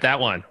 all right,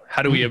 that one.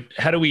 How do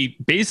we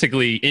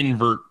basically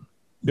invert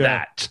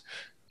that?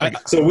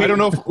 So I don't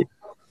know if.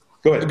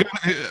 Go ahead.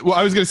 Well,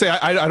 I was going to say,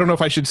 I don't know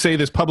if I should say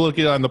this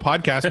publicly on the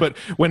podcast, but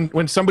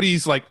when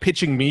somebody's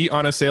pitching me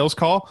on a sales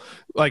call,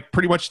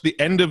 pretty much the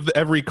end of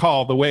every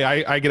call, the way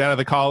I get out of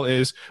the call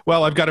is,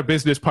 well, I've got a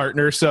business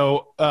partner.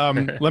 So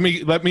let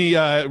me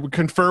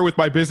confer with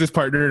my business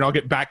partner and I'll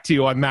get back to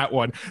you on that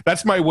one.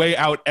 That's my way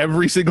out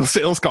every single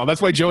sales call.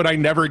 That's why Joe and I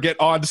never get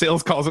on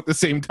sales calls at the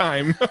same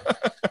time.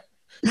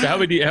 So how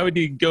would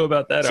you go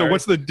about that? So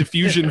what's the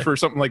diffusion for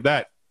something like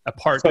that? A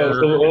partner.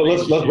 So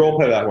let's role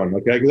play that one,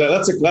 okay? Because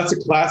that's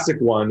a classic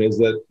one. Is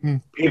that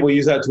people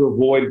use that to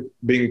avoid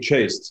being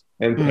chased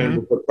and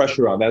put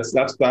pressure on. That's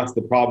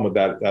the problem with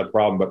that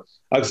problem.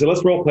 But so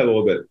let's role play a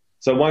little bit.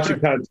 So why don't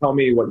you kind of tell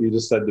me what you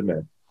just said to me?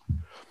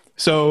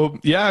 So,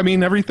 yeah, I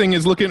mean, everything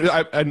is looking,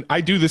 I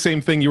do the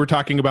same thing you were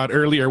talking about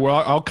earlier, where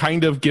I'll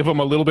kind of give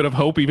them a little bit of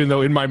hope, even though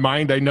in my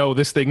mind, I know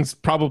this thing's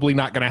probably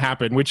not going to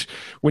happen, which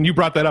when you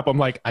brought that up, I'm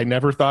like, I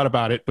never thought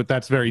about it, but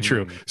that's very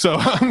true. So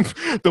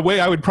the way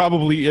I would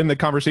probably end the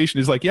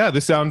conversation is like, yeah,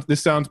 this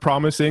sounds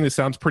promising. This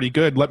sounds pretty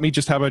good. Let me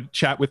just have a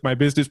chat with my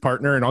business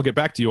partner and I'll get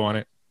back to you on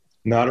it.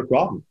 Not a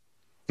problem.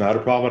 Not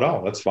a problem at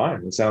all. That's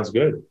fine. It sounds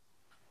good.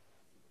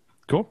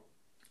 Cool.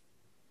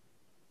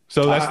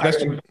 So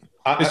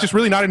it's just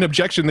really not an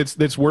objection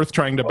that's worth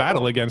trying to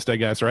battle against, I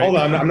guess, right? Hold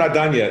on, I'm not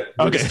done yet.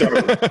 Okay.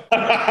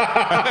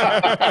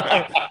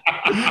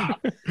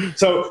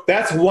 So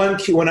that's one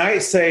key. When I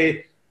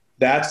say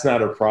that's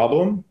not a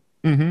problem,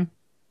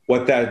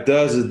 what that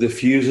does is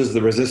diffuses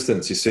the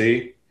resistance, you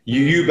see?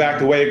 You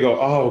back away and go,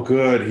 oh,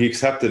 good, he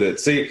accepted it.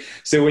 See,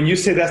 so when I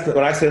say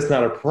that's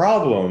not a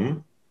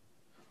problem,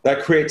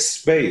 that creates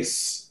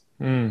space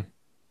to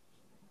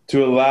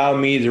allow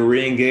me to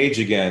re-engage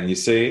again, you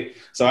see?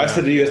 So I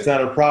said to you, it's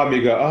not a problem.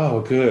 You go,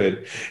 oh,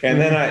 good. And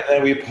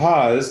then we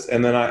paused,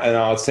 and then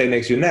I'll say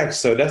next to you next.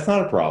 So that's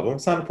not a problem.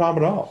 It's not a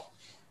problem at all.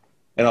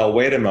 And I'll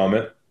wait a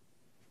moment,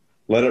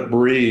 let it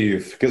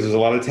breathe, because there's a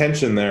lot of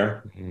tension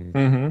there,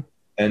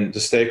 and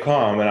just stay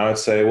calm. And I would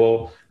say,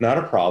 well, not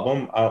a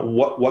problem.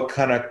 What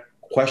kind of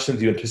questions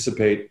do you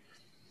anticipate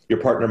your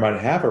partner might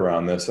have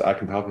around this that I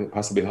can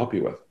possibly help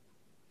you with?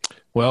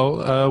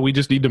 Well, we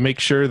just need to make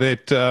sure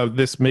that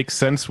this makes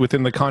sense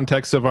within the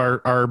context of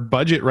our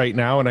budget right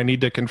now, and I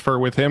need to confer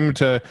with him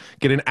to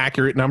get an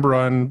accurate number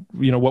on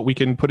what we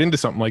can put into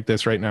something like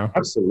this right now.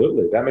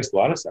 Absolutely, that makes a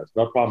lot of sense.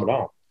 No problem at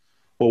all.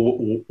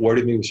 Well, where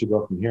do you think we should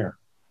go from here?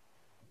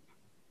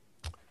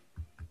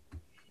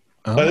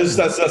 But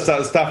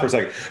that's stop for a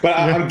second. But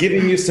I'm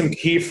giving you some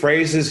key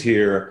phrases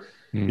here.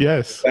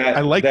 Yes,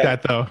 I like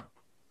that though.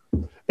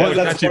 What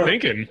got you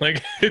thinking?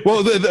 Like,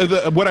 well,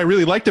 what I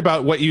really liked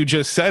about what you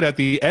just said at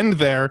the end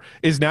there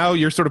is now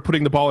you're sort of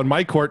putting the ball in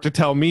my court to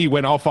tell me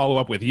when I'll follow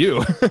up with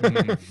you.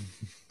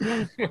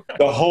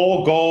 The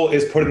whole goal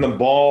is putting the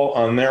ball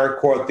on their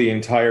court the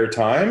entire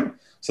time,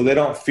 so they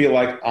don't feel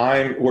like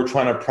we're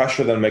trying to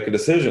pressure them to make a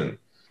decision.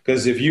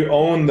 Because if you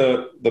own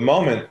the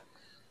moment,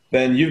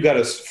 then you've got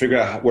to figure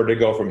out where to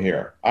go from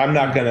here. I'm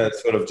not going to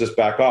sort of just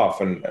back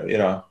off, and I mean,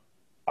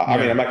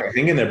 I'm not going to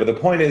hang in there. But the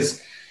point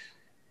is,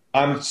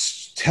 I'm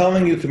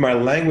telling you through my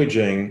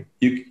languaging,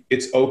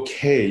 it's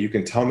okay. You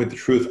can tell me the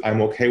truth.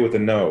 I'm okay with a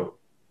no.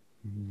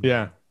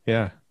 Yeah.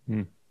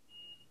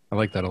 I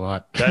like that a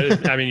lot. That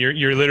is, I mean,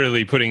 you're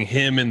literally putting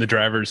him in the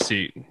driver's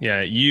seat.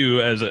 Yeah,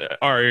 you as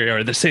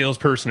or the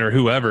salesperson or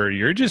whoever,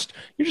 you're just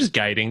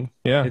guiding.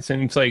 Yeah, it's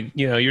like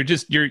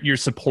you're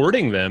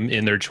supporting them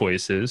in their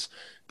choices,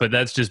 but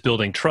that's just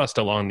building trust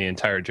along the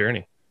entire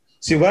journey.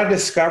 See, what I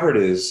discovered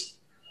is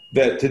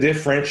that to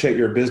differentiate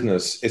your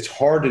business, it's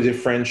hard to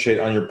differentiate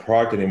on your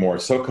product anymore.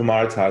 It's so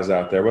commoditized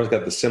out there. Everyone's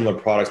got the similar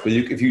products, but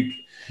if you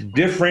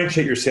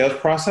differentiate your sales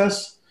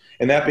process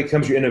and that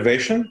becomes your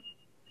innovation,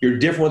 you're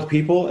different with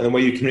people and the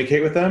way you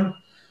communicate with them,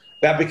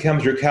 that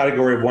becomes your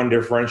category of one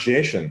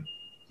differentiation.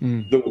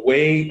 The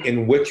way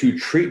in which you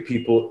treat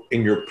people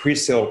in your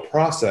pre-sale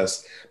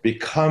process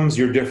becomes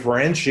your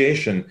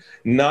differentiation,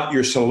 not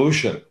your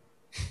solution.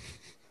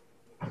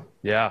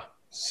 Yeah.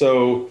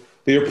 So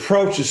the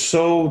approach is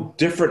so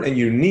different and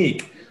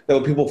unique that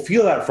when people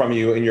feel that from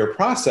you in your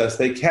process,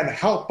 they can't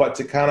help but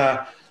to kind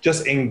of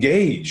just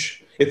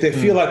engage. If they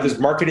feel like there's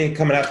marketing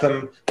coming at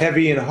them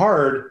heavy and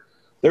hard,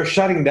 they're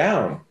shutting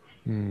down.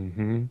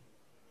 Mm-hmm.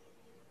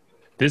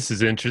 This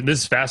is interesting. This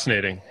is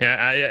fascinating.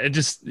 Yeah,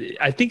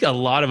 I think a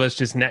lot of us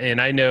just,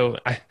 and I know,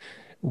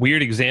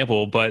 weird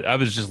example, but I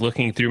was just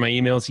looking through my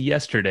emails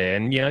yesterday,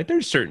 and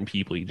there's certain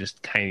people you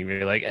just kind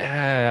of like,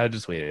 I'll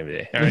just wait a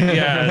minute. All right,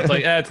 yeah, it's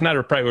like it's not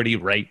a priority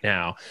right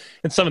now,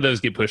 and some of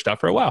those get pushed off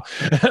for a while.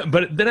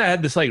 But then I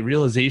had this like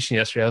realization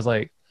yesterday. I was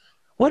like,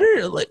 what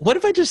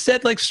if I just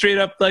said like straight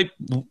up like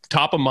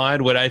top of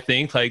mind what I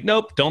think, like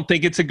nope, don't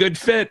think it's a good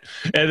fit,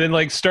 and then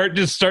like start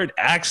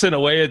axing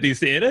away at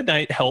these in a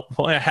nice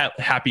helpful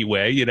happy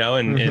way,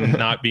 and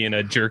not being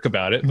a jerk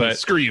about it. But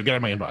screw you, get out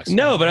of my inbox.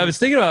 No, but I was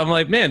thinking about it, I'm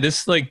like, man,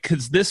 this like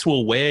because this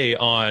will weigh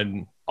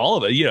on all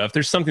of it. If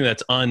there's something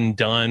that's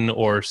undone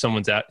or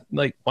someone's at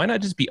like, why not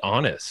just be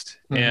honest?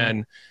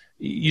 And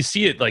you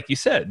see it, like you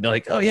said,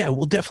 like, oh yeah,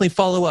 we'll definitely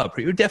follow up.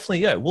 Or you're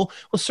definitely, we'll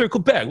circle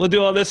back. We'll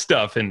do all this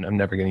stuff. And I'm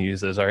never going to use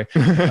those, sorry,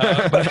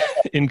 but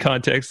in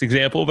context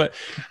example. But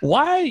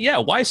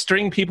why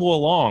string people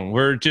along?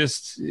 We're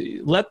just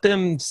let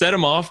them set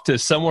them off to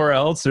somewhere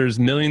else. There's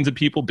millions of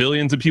people,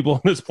 billions of people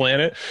on this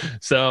planet.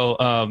 So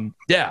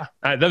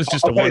that was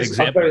just one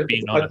example.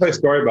 I'll tell you a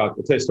story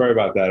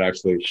about that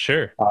actually.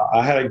 Sure.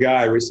 I had a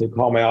guy recently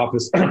call my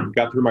office,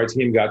 got through my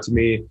team, got to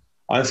me,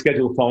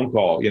 unscheduled phone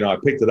call. I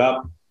picked it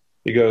up.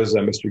 He goes,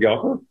 Mr.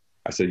 Galper?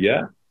 I said,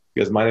 yeah. He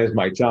goes, my name is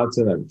Mike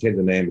Johnson. I've changed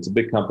the name. It's a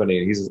big company.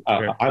 And he says,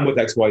 I'm with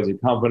XYZ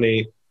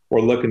company.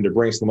 We're looking to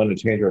bring someone to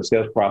change our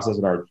sales process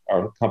and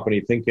our company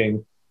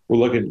thinking. We're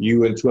looking at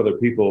you and two other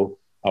people.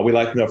 We'd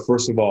like to know,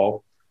 first of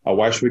all,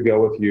 why should we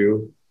go with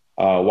you?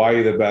 Why are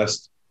you the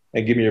best?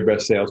 And give me your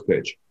best sales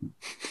pitch.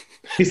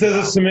 He says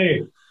this to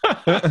me.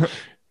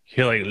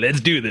 You're like,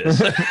 let's do this.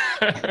 So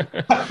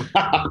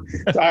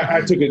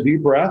I took a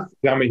deep breath.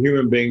 I'm a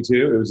human being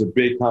too. It was a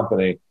big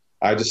company.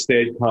 I just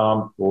stayed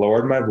calm,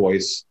 lowered my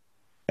voice,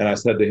 and I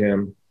said to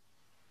him,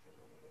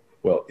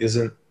 well,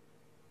 isn't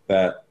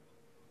that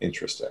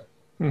interesting?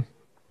 And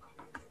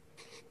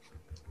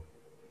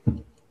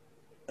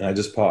I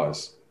just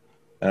paused.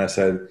 And I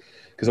said,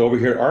 because over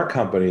here at our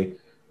company,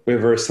 we have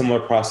a very similar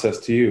process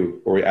to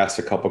you, where we ask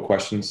a couple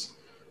questions,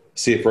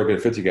 see if we're a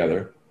good fit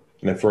together.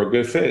 And if we're a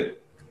good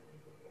fit,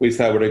 we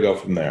decide where to go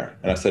from there.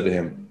 And I said to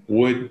him,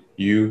 would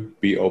you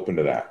be open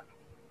to that?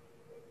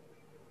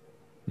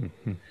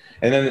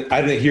 And then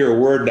I didn't hear a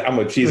word. I'm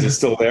like, Jesus,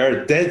 still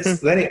there.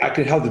 Then I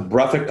could help the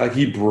breath, like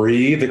he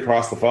breathed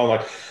across the phone,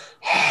 like,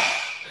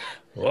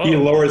 he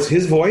lowers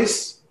his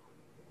voice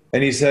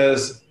and he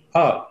says,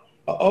 oh,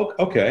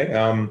 okay.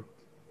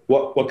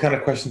 What kind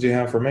of questions do you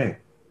have for me?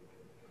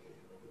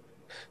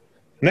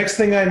 Next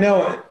thing I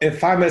know, in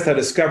 5 minutes, I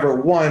discover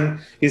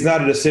 1, he's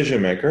not a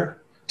decision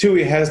maker. 2,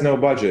 he has no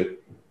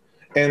budget.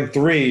 And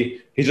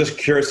 3, he's just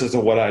curious as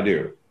to what I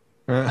do.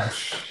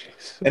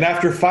 And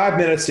after 5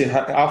 minutes,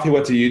 off he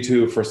went to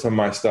YouTube for some of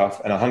my stuff,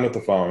 and I hung up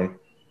the phone.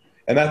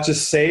 And that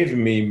just saved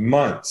me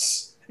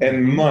months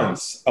and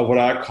months of what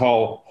I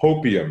call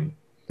hopium.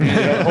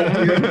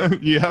 Hopium?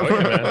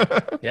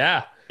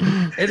 Yeah.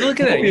 And look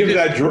at it.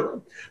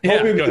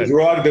 Hopium is the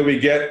drug that we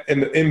get in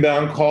the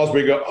inbound calls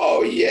where you go,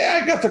 oh, yeah,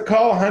 I got the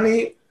call,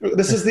 honey.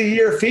 This is the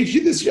year. Feeds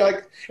you this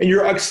year. And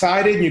you're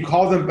excited, and you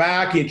call them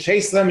back, and you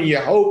chase them, and you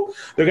hope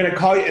they're going to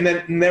call you, and then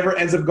it never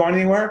ends up going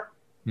anywhere.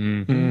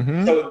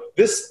 So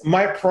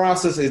my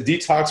process is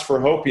detox for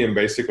hopium,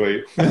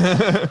 basically.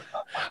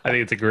 I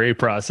think it's a great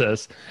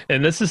process.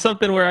 And this is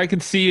something where I can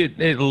see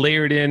it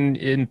layered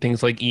in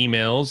things like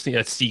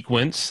emails,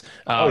 sequence,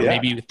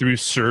 maybe through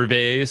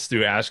surveys,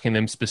 through asking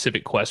them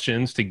specific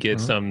questions to get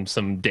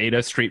some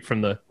data straight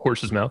from the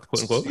horse's mouth,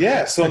 quote unquote.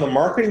 Yeah. So on the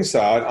marketing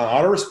side,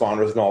 on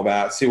autoresponders and all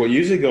that, see what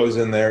usually goes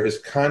in there is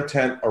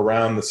content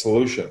around the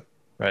solution.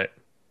 Right.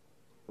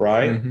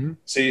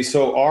 See,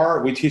 so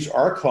we teach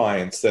our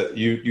clients that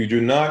you do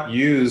not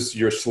use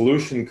your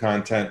solution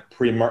content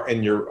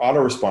in your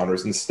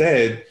autoresponders.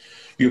 Instead,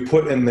 you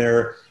put in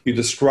there, you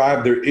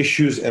describe their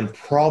issues and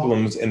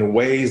problems in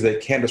ways they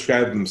can't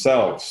describe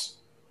themselves.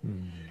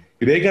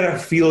 They got to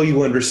feel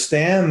you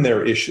understand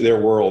their issue, their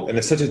world, and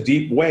in such a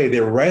deep way they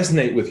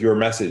resonate with your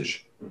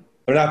message.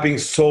 They're not being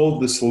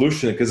sold the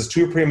solution because it's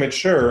too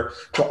premature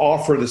to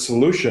offer the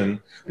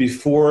solution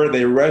before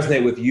they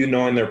resonate with you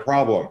knowing their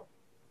problem.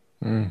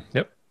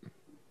 Yep.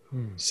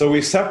 So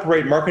we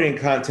separate marketing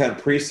content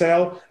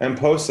pre-sale and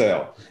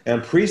post-sale.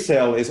 And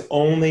pre-sale is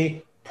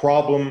only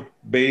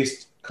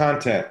problem-based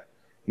content,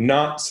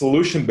 not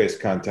solution-based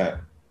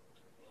content.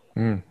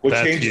 Which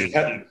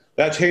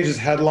that changes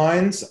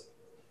headlines,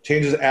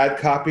 changes ad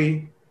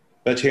copy,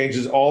 that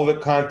changes all the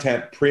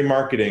content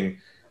pre-marketing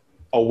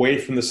away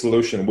from the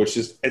solution,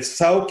 it's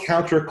so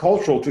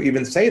countercultural to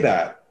even say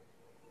that.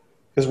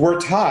 Because we're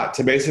taught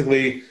to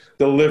basically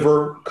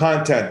deliver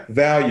content,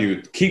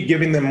 value, keep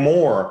giving them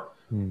more,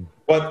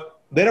 but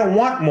they don't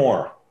want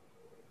more.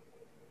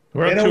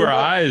 We're up to our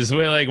eyes.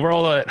 We're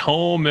all at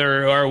home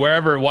or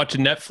wherever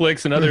watching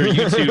Netflix and other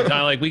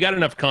YouTube. We got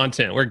enough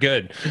content. We're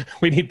good.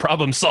 We need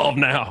problem solved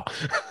now.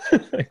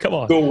 Come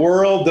on. The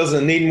world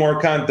doesn't need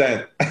more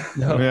content.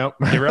 No,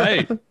 yep. You're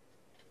right.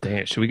 Dang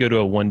it. Should we go to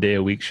a 1 day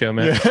a week show,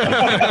 man?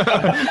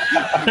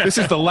 This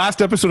is the last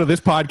episode of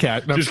this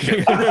podcast. No, just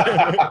kidding.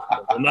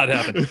 Will not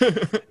happen.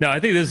 No, I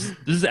think this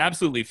is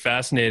absolutely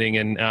fascinating.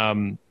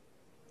 And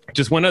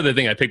just one other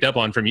thing I picked up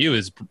on from you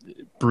is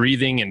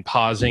breathing and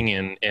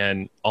pausing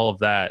and all of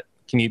that.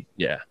 Can you?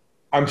 Yeah.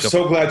 I'm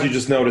so glad you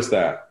just noticed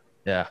that.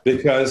 Yeah.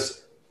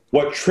 Because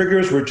what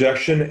triggers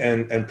rejection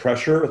and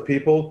pressure with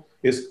people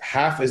is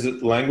half is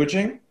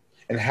languaging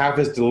and half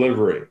is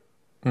delivery.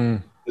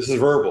 This is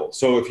verbal.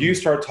 So if you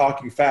start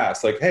talking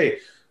fast, like, hey,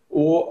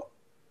 well,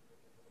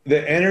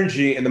 the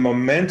energy and the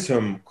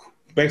momentum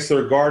makes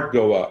their guard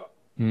go up.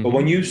 But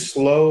when you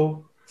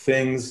slow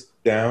things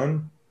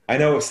down, I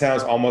know it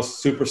sounds almost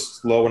super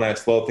slow when I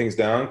slow things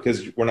down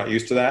because we're not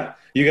used to that.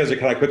 You guys are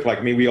kind of quick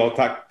like me. We all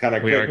talk kind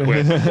of quick.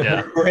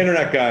 Yeah. We're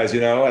internet guys,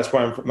 that's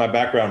why I'm my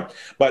background.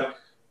 But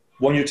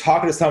when you're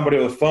talking to somebody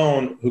on the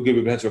phone who could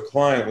be a potential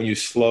client, when you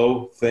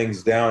slow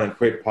things down and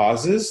create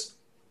pauses,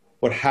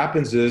 what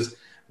happens is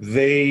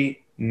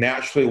they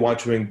naturally want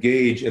to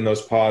engage in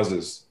those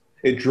pauses.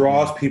 It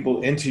draws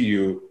people into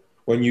you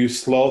when you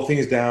slow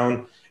things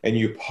down and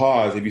you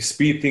pause. If you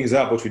speed things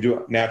up, which we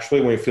do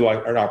naturally when we feel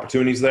like an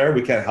opportunity's there,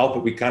 we can't help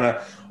it. We kind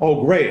of,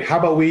 oh, great. How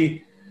about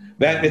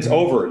it's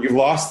over. You've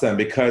lost them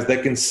because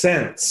they can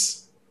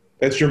sense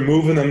that you're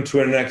moving them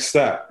to a next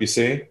step, you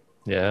see?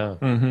 Yeah.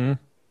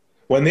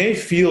 When they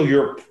feel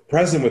you're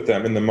present with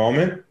them in the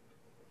moment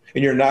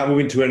and you're not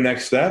moving to a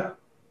next step,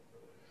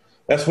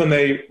 that's when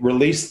they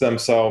release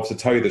themselves to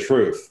tell you the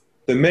truth.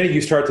 The minute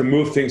you start to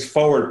move things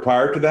forward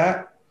prior to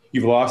that,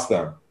 you've lost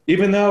them.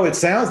 Even though it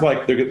sounds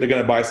like they're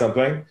going to buy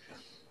something,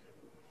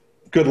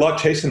 good luck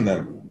chasing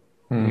them.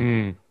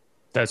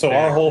 That's so fair.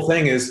 Our whole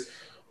thing is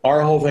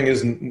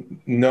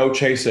no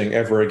chasing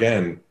ever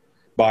again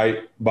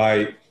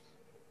by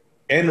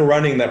end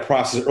running that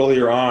process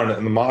earlier on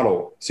in the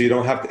model. So you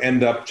don't have to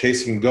end up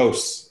chasing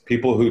ghosts,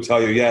 people who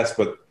tell you yes,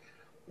 but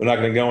they're not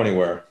going to go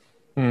anywhere.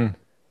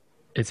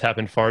 It's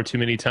happened far too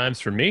many times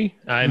for me.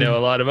 I know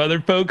a lot of other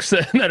folks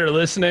that are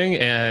listening,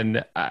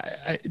 and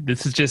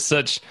this is just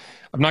such,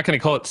 I'm not going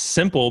to call it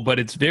simple, but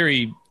it's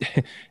very,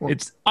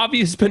 it's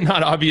obvious but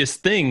not obvious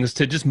things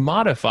to just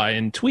modify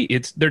and tweak.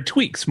 They're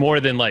tweaks more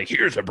than like,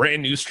 here's a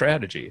brand new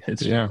strategy.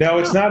 Now,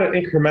 it's not an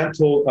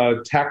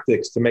incremental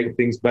tactics to make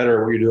things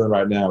better what you're doing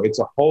right now. It's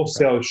a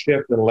wholesale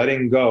shift and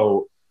letting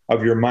go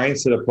of your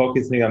mindset of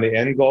focusing on the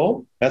end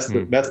goal. That's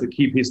the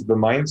key piece of the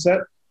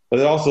mindset. But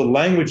there's also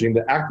languaging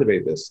to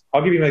activate this.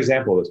 I'll give you an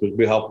example of this, which will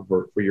be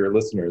helpful for your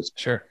listeners.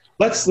 Sure.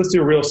 Let's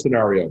do a real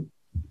scenario.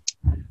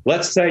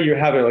 Let's say you're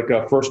having like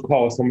a first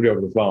call with somebody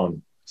over the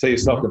phone. Say you're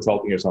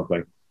self-consulting or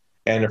something.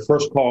 And your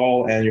first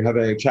call and you're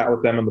having a chat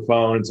with them on the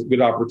phone. It's a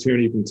good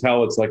opportunity. You can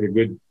tell it's like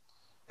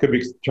could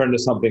be turned to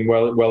something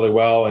really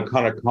well and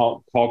kind of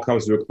call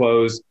comes to a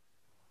close.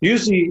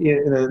 Usually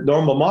in a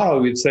normal model,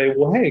 we'd say,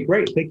 well, hey,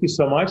 great. Thank you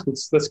so much.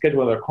 Let's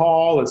schedule another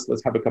call. Let's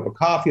have a cup of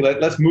coffee.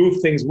 Let's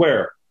move things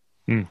where?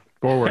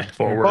 Forward.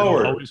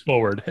 Always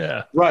forward.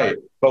 Yeah. Right.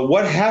 But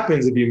what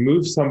happens if you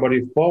move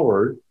somebody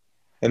forward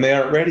and they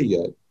aren't ready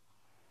yet?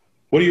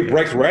 What do you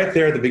break right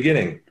there at the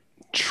beginning?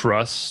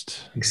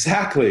 Trust.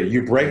 Exactly.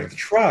 You break the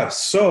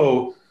trust.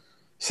 So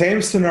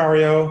same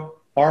scenario,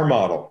 our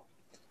model.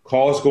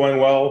 Call is going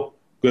well,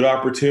 good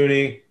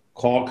opportunity,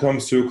 call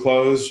comes to a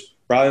close.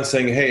 Rather than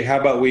saying, hey,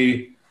 how about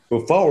we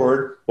move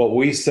forward? What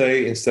we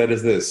say instead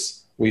is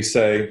this. We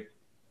say,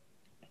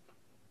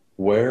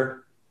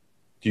 where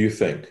do you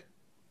think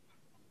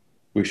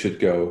we should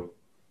go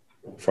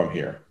from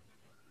here?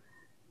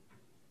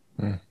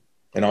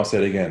 And I'll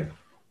say it again.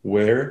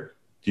 Where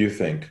do you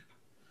think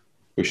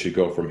we should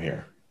go from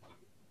here?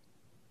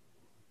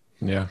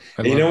 Yeah.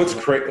 You know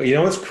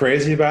what's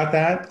crazy about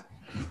that?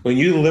 When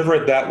you deliver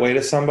it that way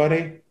to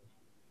somebody,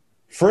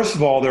 first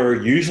of all, they're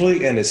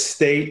usually in a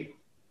state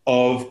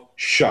of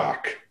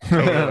shock.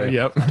 Totally.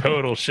 Yep.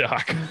 Total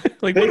shock.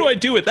 Like, what do I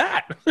do with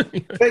that?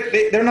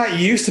 They're not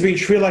used to being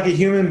treated like a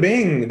human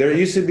being. They're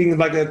used to being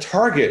like a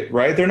target,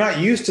 right? They're not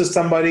used to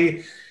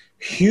somebody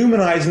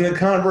humanizing the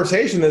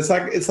conversation. It's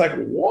like,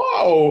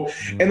 whoa.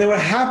 And then what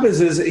happens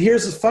is,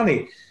 here's what's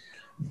funny.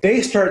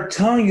 They start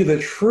telling you the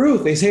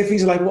truth. They say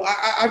things like, well,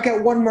 I've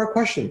got one more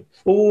question.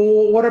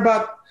 Well, what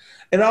about,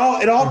 and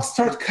it all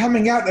starts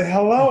coming out that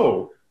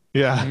hello.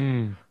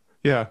 Yeah.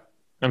 Yeah.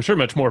 I'm sure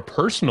much more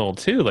personal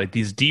too. Like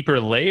these deeper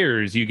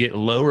layers, you get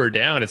lower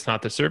down. It's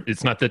not the surface.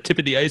 It's not the tip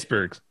of the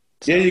iceberg.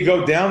 Yeah, you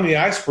go down the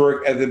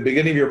iceberg at the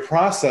beginning of your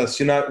process.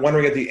 You're not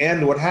wondering at the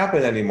end what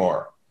happened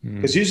anymore.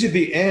 Because usually at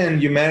the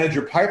end, you manage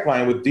your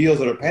pipeline with deals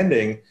that are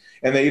pending,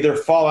 and they either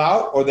fall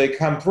out or they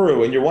come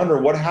through. And you're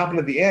wondering what happened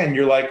at the end.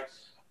 You're like,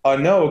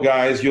 no,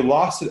 guys, you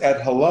lost it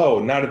at hello,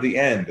 not at the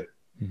end.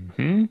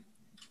 Mm-hmm.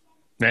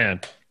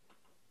 Man.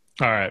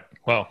 All right.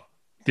 Well,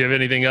 do you have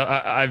anything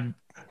else?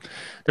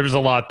 There was a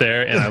lot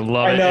there, and I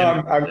love it. I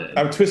know.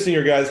 I'm twisting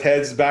your guys'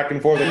 heads back and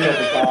forth a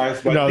couple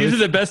times, but these are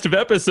the best of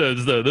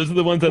episodes, though. Those are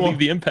the ones that leave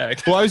the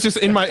impact. Well, I was just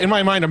in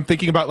my mind, I'm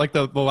thinking about like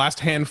the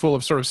last handful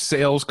of sort of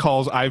sales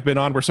calls I've been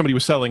on where somebody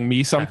was selling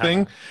me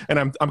something, and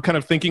I'm kind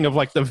of thinking of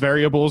like the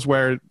variables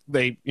where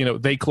they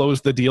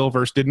closed the deal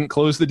versus didn't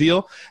close the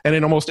deal, and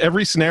in almost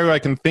every scenario I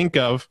can think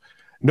of,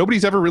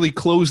 nobody's ever really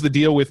closed the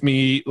deal with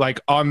me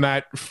like on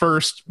that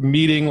first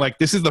meeting. Like,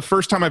 this is the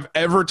first time I've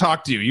ever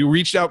talked to you. You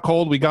reached out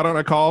cold, we got on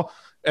a call,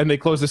 and they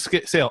closed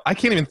the sale. I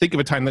can't even think of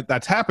a time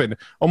that's happened.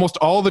 Almost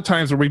all the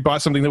times where we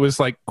bought something that was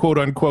like quote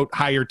unquote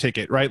higher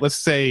ticket, right? Let's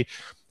say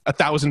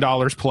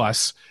 $1,000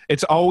 plus.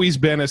 It's always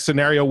been a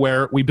scenario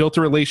where we built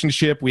a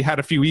relationship. We had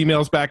a few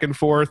emails back and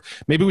forth.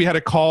 Maybe we had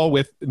a call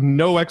with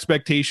no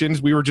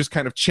expectations. We were just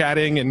kind of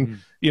chatting and,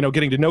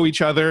 getting to know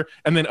each other.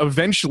 And then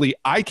eventually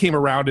I came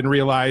around and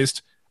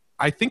realized,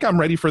 I think I'm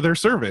ready for their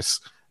service.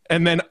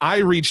 And then I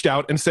reached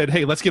out and said,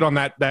 hey, let's get on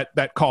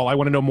that call. I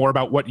want to know more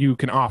about what you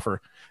can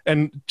offer.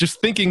 And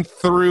just thinking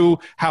through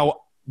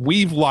how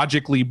we've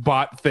logically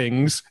bought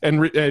things,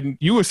 and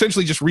you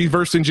essentially just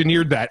reverse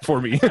engineered that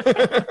for me.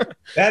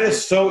 That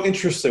is so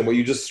interesting what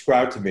you just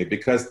described to me,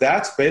 because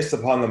that's based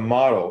upon the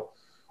model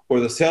where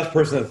the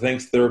salesperson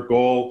thinks their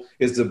goal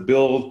is to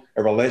build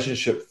a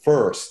relationship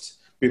first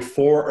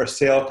before a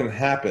sale can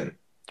happen.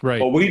 Right.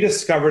 What we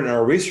discovered in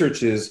our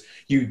research is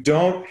you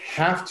don't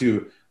have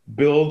to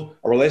build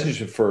a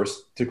relationship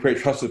first to create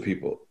trust with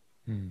people.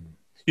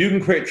 You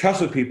can create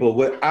trust with people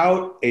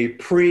without a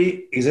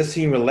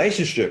pre-existing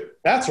relationship.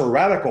 That's a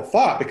radical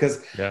thought,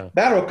 because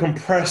that'll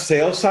compress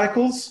sales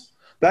cycles.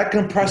 That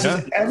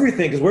compresses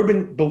everything, because we've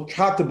been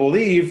taught to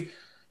believe,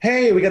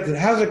 hey, we got the,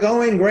 how's it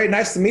going? Great,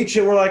 nice to meet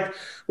you.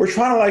 We're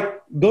trying to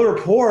like build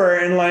rapport,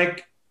 and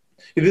like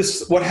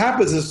this. What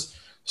happens is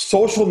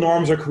social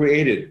norms are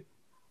created.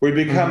 We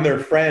become their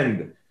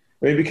friend.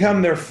 When you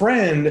become their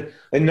friend,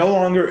 and no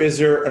longer is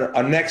there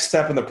a next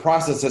step in the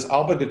process that's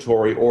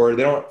obligatory, or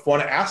they don't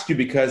want to ask you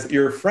because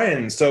you're a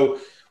friend. So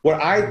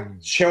what I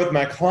share with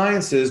my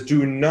clients is,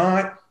 do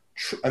not,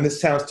 and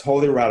this sounds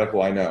totally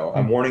radical, I know,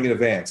 I'm warning in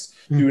advance,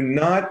 do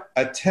not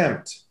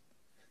attempt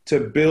to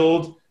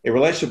build a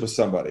relationship with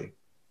somebody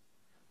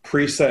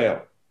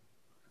pre-sale,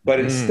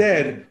 but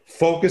instead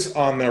focus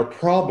on their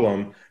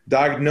problem,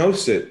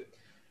 diagnose it,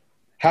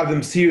 have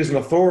them see you as an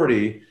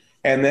authority,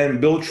 and then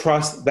build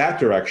trust that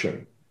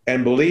direction.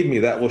 And believe me,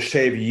 that will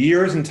shave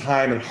years in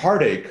time and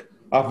heartache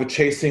off of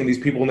chasing these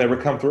people who never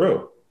come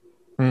through.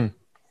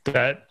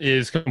 That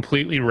is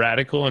completely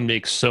radical and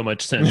makes so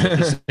much sense at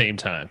the same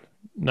time.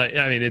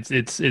 I mean,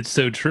 it's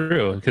so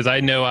true, because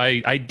I know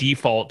I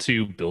default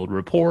to build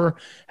rapport,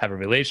 have a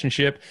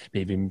relationship,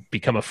 maybe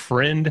become a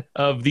friend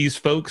of these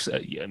folks,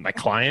 my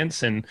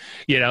clients, and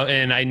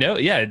and I know,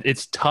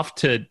 it's tough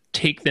to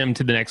take them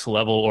to the next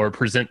level or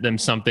present them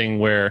something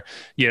where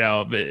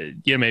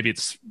maybe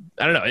it's,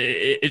 I don't know,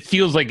 it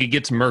feels like it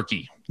gets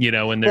murky,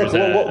 when there's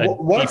a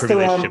deeper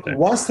relationship there.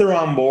 Once they're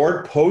on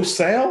board post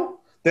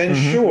sale, then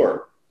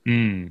sure.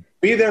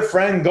 Be their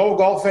friend, go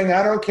golfing,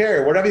 I don't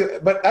care, whatever.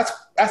 But that's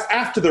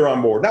after they're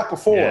on board, not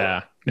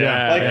before.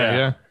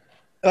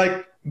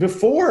 Like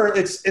before,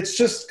 it's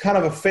just kind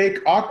of a fake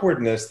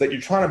awkwardness that you're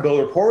trying to build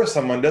rapport with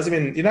someone. Doesn't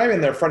mean you're not even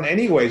their friend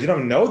anyways. You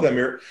don't know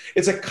them.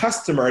 It's a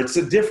customer. It's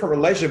a different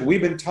relationship.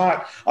 We've been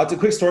taught. I'll tell a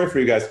quick story for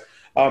you guys.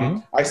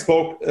 I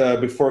spoke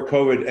before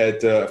COVID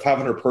at a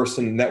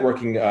 500-person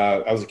networking.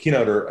 I was a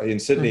keynoter in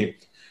Sydney,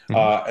 and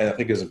I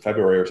think it was in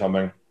February or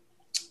something.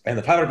 And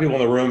the 500 people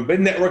in the room, big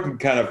networking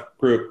kind of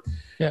group.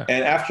 Yeah.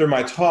 And after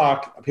my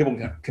talk, people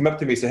come up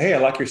to me and say, hey, I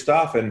like your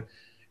stuff. And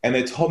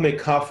they told me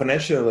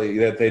confidentially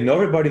that they know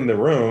everybody in the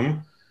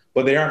room,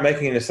 but they aren't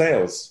making any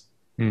sales.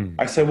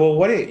 I said,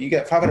 well, you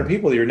got 500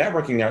 people that you're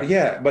networking now.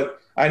 Yeah,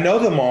 but I know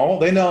them all.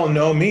 They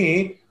know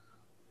me.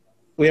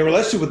 We have a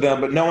relationship with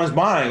them, but no one's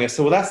buying. I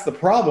said, well, that's the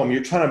problem.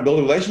 You're trying to build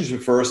a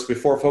relationship first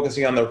before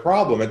focusing on their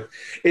problem.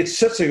 It's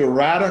such a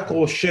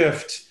radical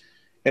shift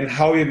in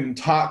how we've been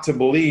taught to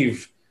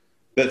believe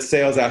that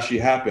sales actually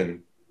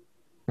happen.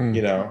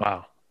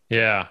 Wow.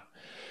 Yeah.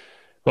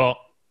 Well,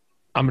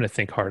 I'm going to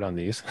think hard on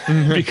these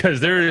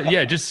because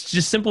they're, just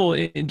simple,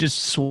 just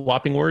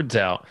swapping words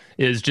out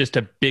is just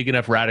a big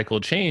enough radical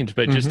change,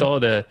 but just all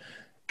the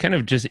kind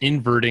of just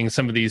inverting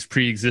some of these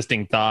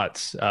pre-existing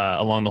thoughts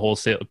along the whole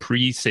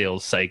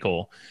pre-sales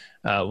cycle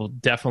will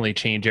definitely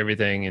change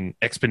everything and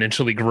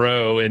exponentially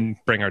grow and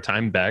bring our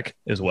time back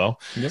as well.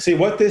 See,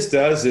 what this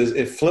does is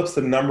it flips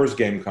the numbers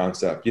game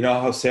concept. You know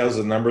how sales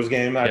is a numbers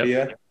game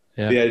idea?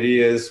 Yep. The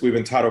idea is we've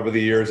been taught over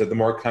the years that the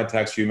more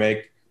contacts you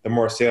make, the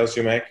more sales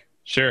you make.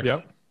 Sure.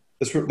 Yep.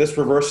 This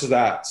reverses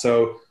that.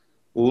 So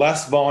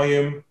less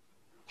volume,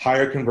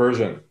 higher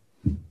conversion.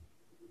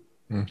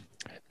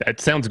 That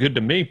sounds good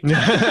to me.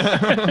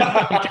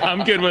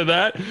 I'm good with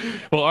that.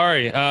 Well,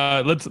 Ari,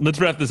 let's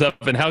wrap this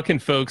up. And how can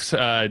folks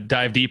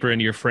dive deeper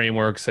into your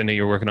frameworks? I know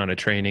you're working on a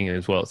training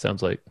as well, it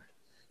sounds like.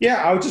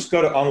 Yeah, I would just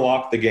go to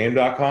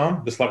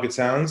unlockthegame.com, just like it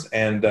sounds.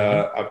 And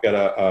I've got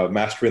a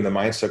Mastery in the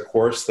Mindset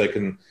course they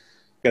can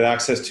get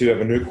access to. I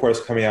have a new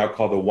course coming out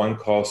called the One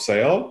Call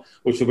Sale,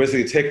 which will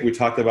basically take what we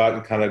talked about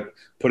and kind of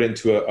put it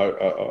into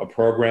a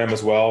program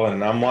as well.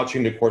 And I'm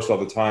launching new courses all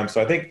the time.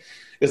 So I think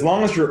as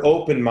long as you're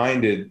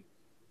open-minded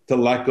to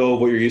let go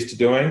of what you're used to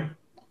doing,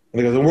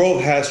 because the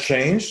world has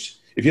changed.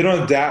 If you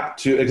don't adapt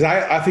to, because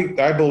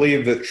I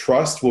believe that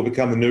trust will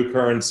become the new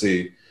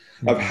currency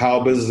of how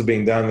business is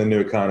being done in the new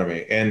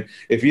economy. And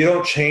if you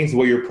don't change the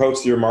way you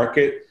approach your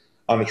market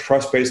on a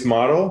trust-based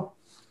model,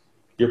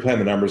 you're playing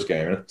the numbers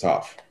game, and it's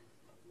tough.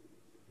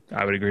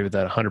 I would agree with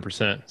that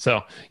 100%.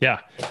 So yeah,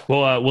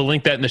 we'll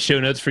link that in the show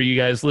notes for you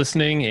guys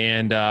listening,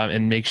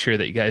 and make sure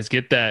that you guys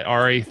get that.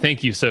 Ari,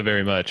 thank you so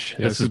very much.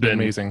 This has been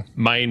amazing,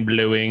 mind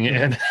blowing,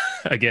 and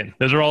again,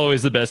 those are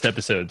always the best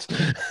episodes.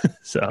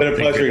 So it's been a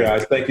pleasure,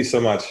 guys. Thank you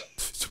so much.